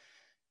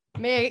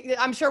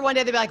sure one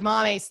day they'll be like,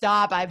 Mommy,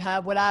 stop, I've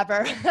had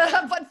whatever.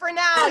 But for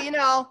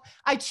now,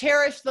 I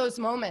cherish those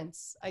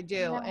moments. I do.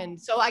 Yeah. And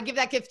so I give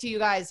that gift to you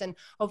guys and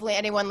hopefully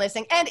anyone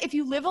listening. And if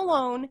you live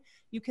alone,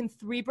 you can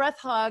 3-breath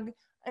hug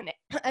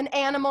an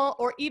animal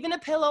or even a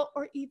pillow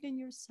or even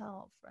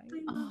yourself, right?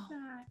 I love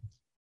that.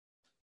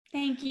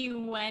 Thank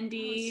you,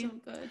 Wendy. That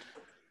was so good.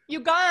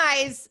 You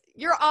guys,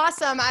 you're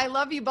awesome. I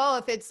love you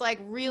both. It's like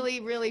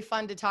really, really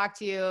fun to talk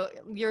to you.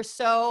 You're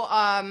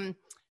so,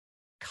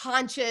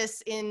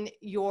 conscious in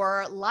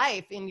your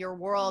life, in your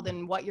world,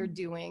 and what you're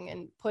doing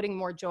and putting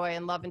more joy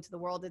and love into the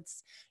world.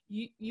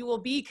 You will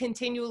be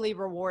continually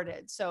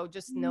rewarded. So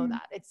just know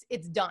that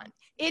it's done.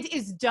 It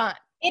is done.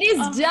 It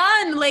is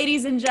done,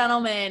 ladies and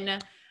gentlemen.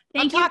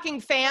 I'm talking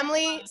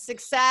family,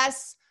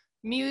 success,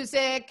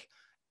 music,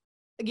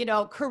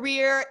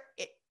 career,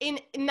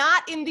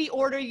 not in the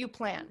order you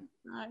plan.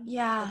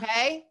 Yeah.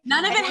 Okay.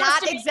 None of it has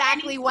not to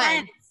exactly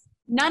when.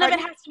 None of it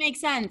has to make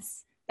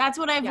sense. That's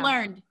what I've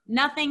learned.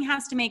 Nothing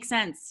has to make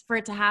sense for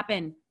it to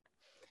happen.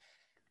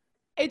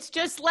 It's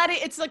just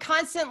it's a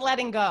constant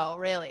letting go,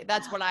 really.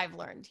 That's what I've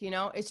learned,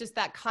 it's just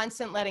that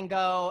constant letting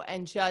go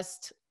and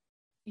just,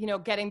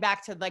 getting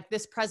back to like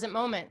this present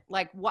moment.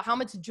 Like how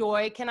much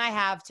joy can I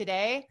have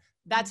today?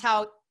 That's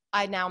how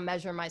I now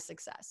measure my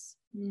success.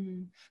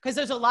 Because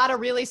there's a lot of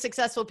really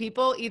successful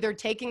people either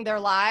taking their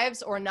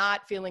lives or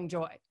not feeling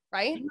joy,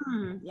 right?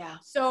 Yeah.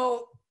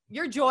 So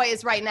your joy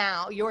is right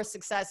now. Your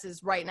success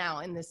is right now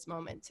in this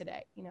moment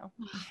today, you know?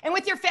 And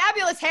with your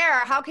fabulous hair,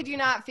 how could you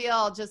not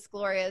feel just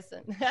glorious?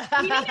 And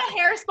you need a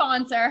hair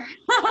sponsor.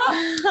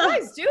 You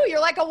guys do.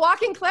 You're like a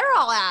walking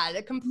Clairol ad.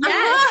 A complete.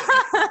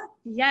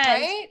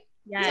 Yes. Right?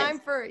 Yes. Time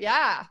for,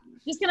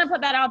 Just going to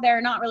put that out there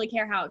and not really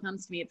care how it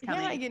comes to me. It's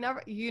coming. Yeah,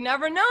 you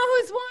never know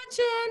who's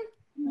watching.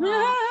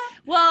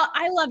 Well,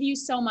 I love you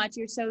so much.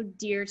 You're so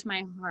dear to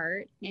my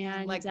heart.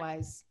 And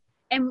likewise.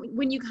 And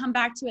when you come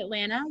back to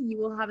Atlanta, you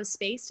will have a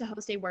space to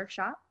host a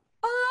workshop.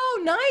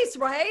 Oh, nice,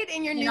 right?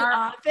 In your new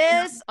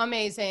office.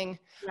 Amazing.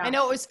 Yeah. I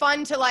know it was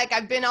fun to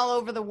I've been all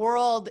over the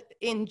world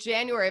in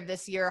January of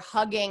this year,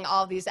 hugging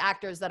all these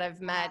actors that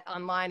I've met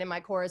online in my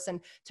course, and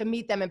to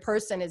meet them in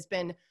person has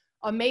been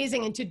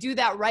amazing. And to do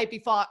that right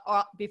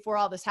before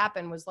all this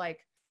happened was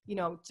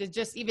to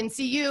just even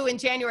see you in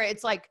January,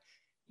 it's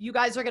you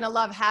guys are going to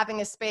love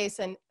having a space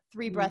and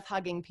 3-breath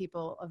hugging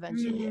people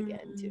eventually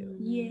again too.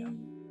 Yeah.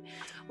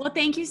 Well,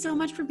 thank you so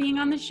much for being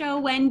on the show,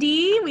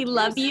 Wendy. We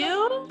love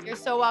you. You're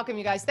so welcome,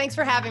 you guys. Thanks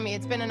for having me.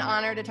 It's been an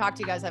honor to talk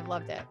to you guys. I've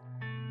loved it.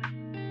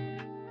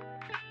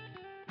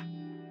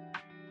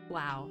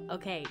 Wow.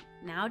 Okay.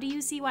 Now do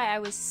you see why I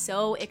was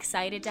so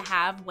excited to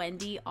have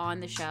Wendy on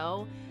the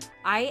show?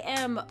 I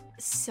am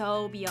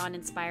so beyond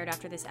inspired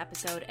after this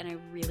episode, and I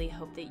really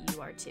hope that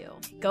you are too.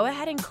 Go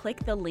ahead and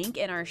click the link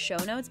in our show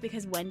notes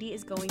because Wendy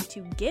is going to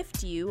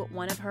gift you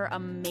one of her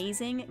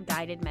amazing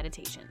guided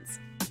meditations.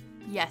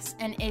 Yes,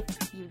 and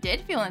if you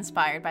did feel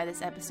inspired by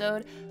this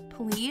episode,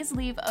 please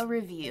leave a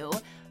review.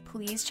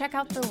 Please check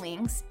out the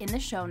links in the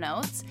show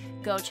notes.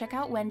 Go check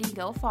out Wendy,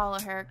 go follow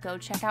her, go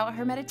check out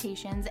her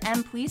meditations,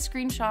 and please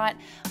screenshot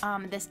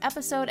this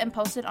episode and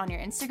post it on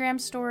your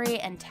Instagram story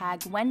and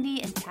tag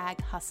Wendy and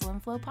tag Hustle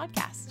and Flow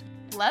Podcast.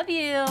 Love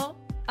you.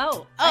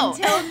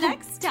 Until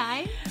next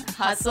time,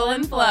 Hustle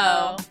and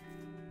Flow.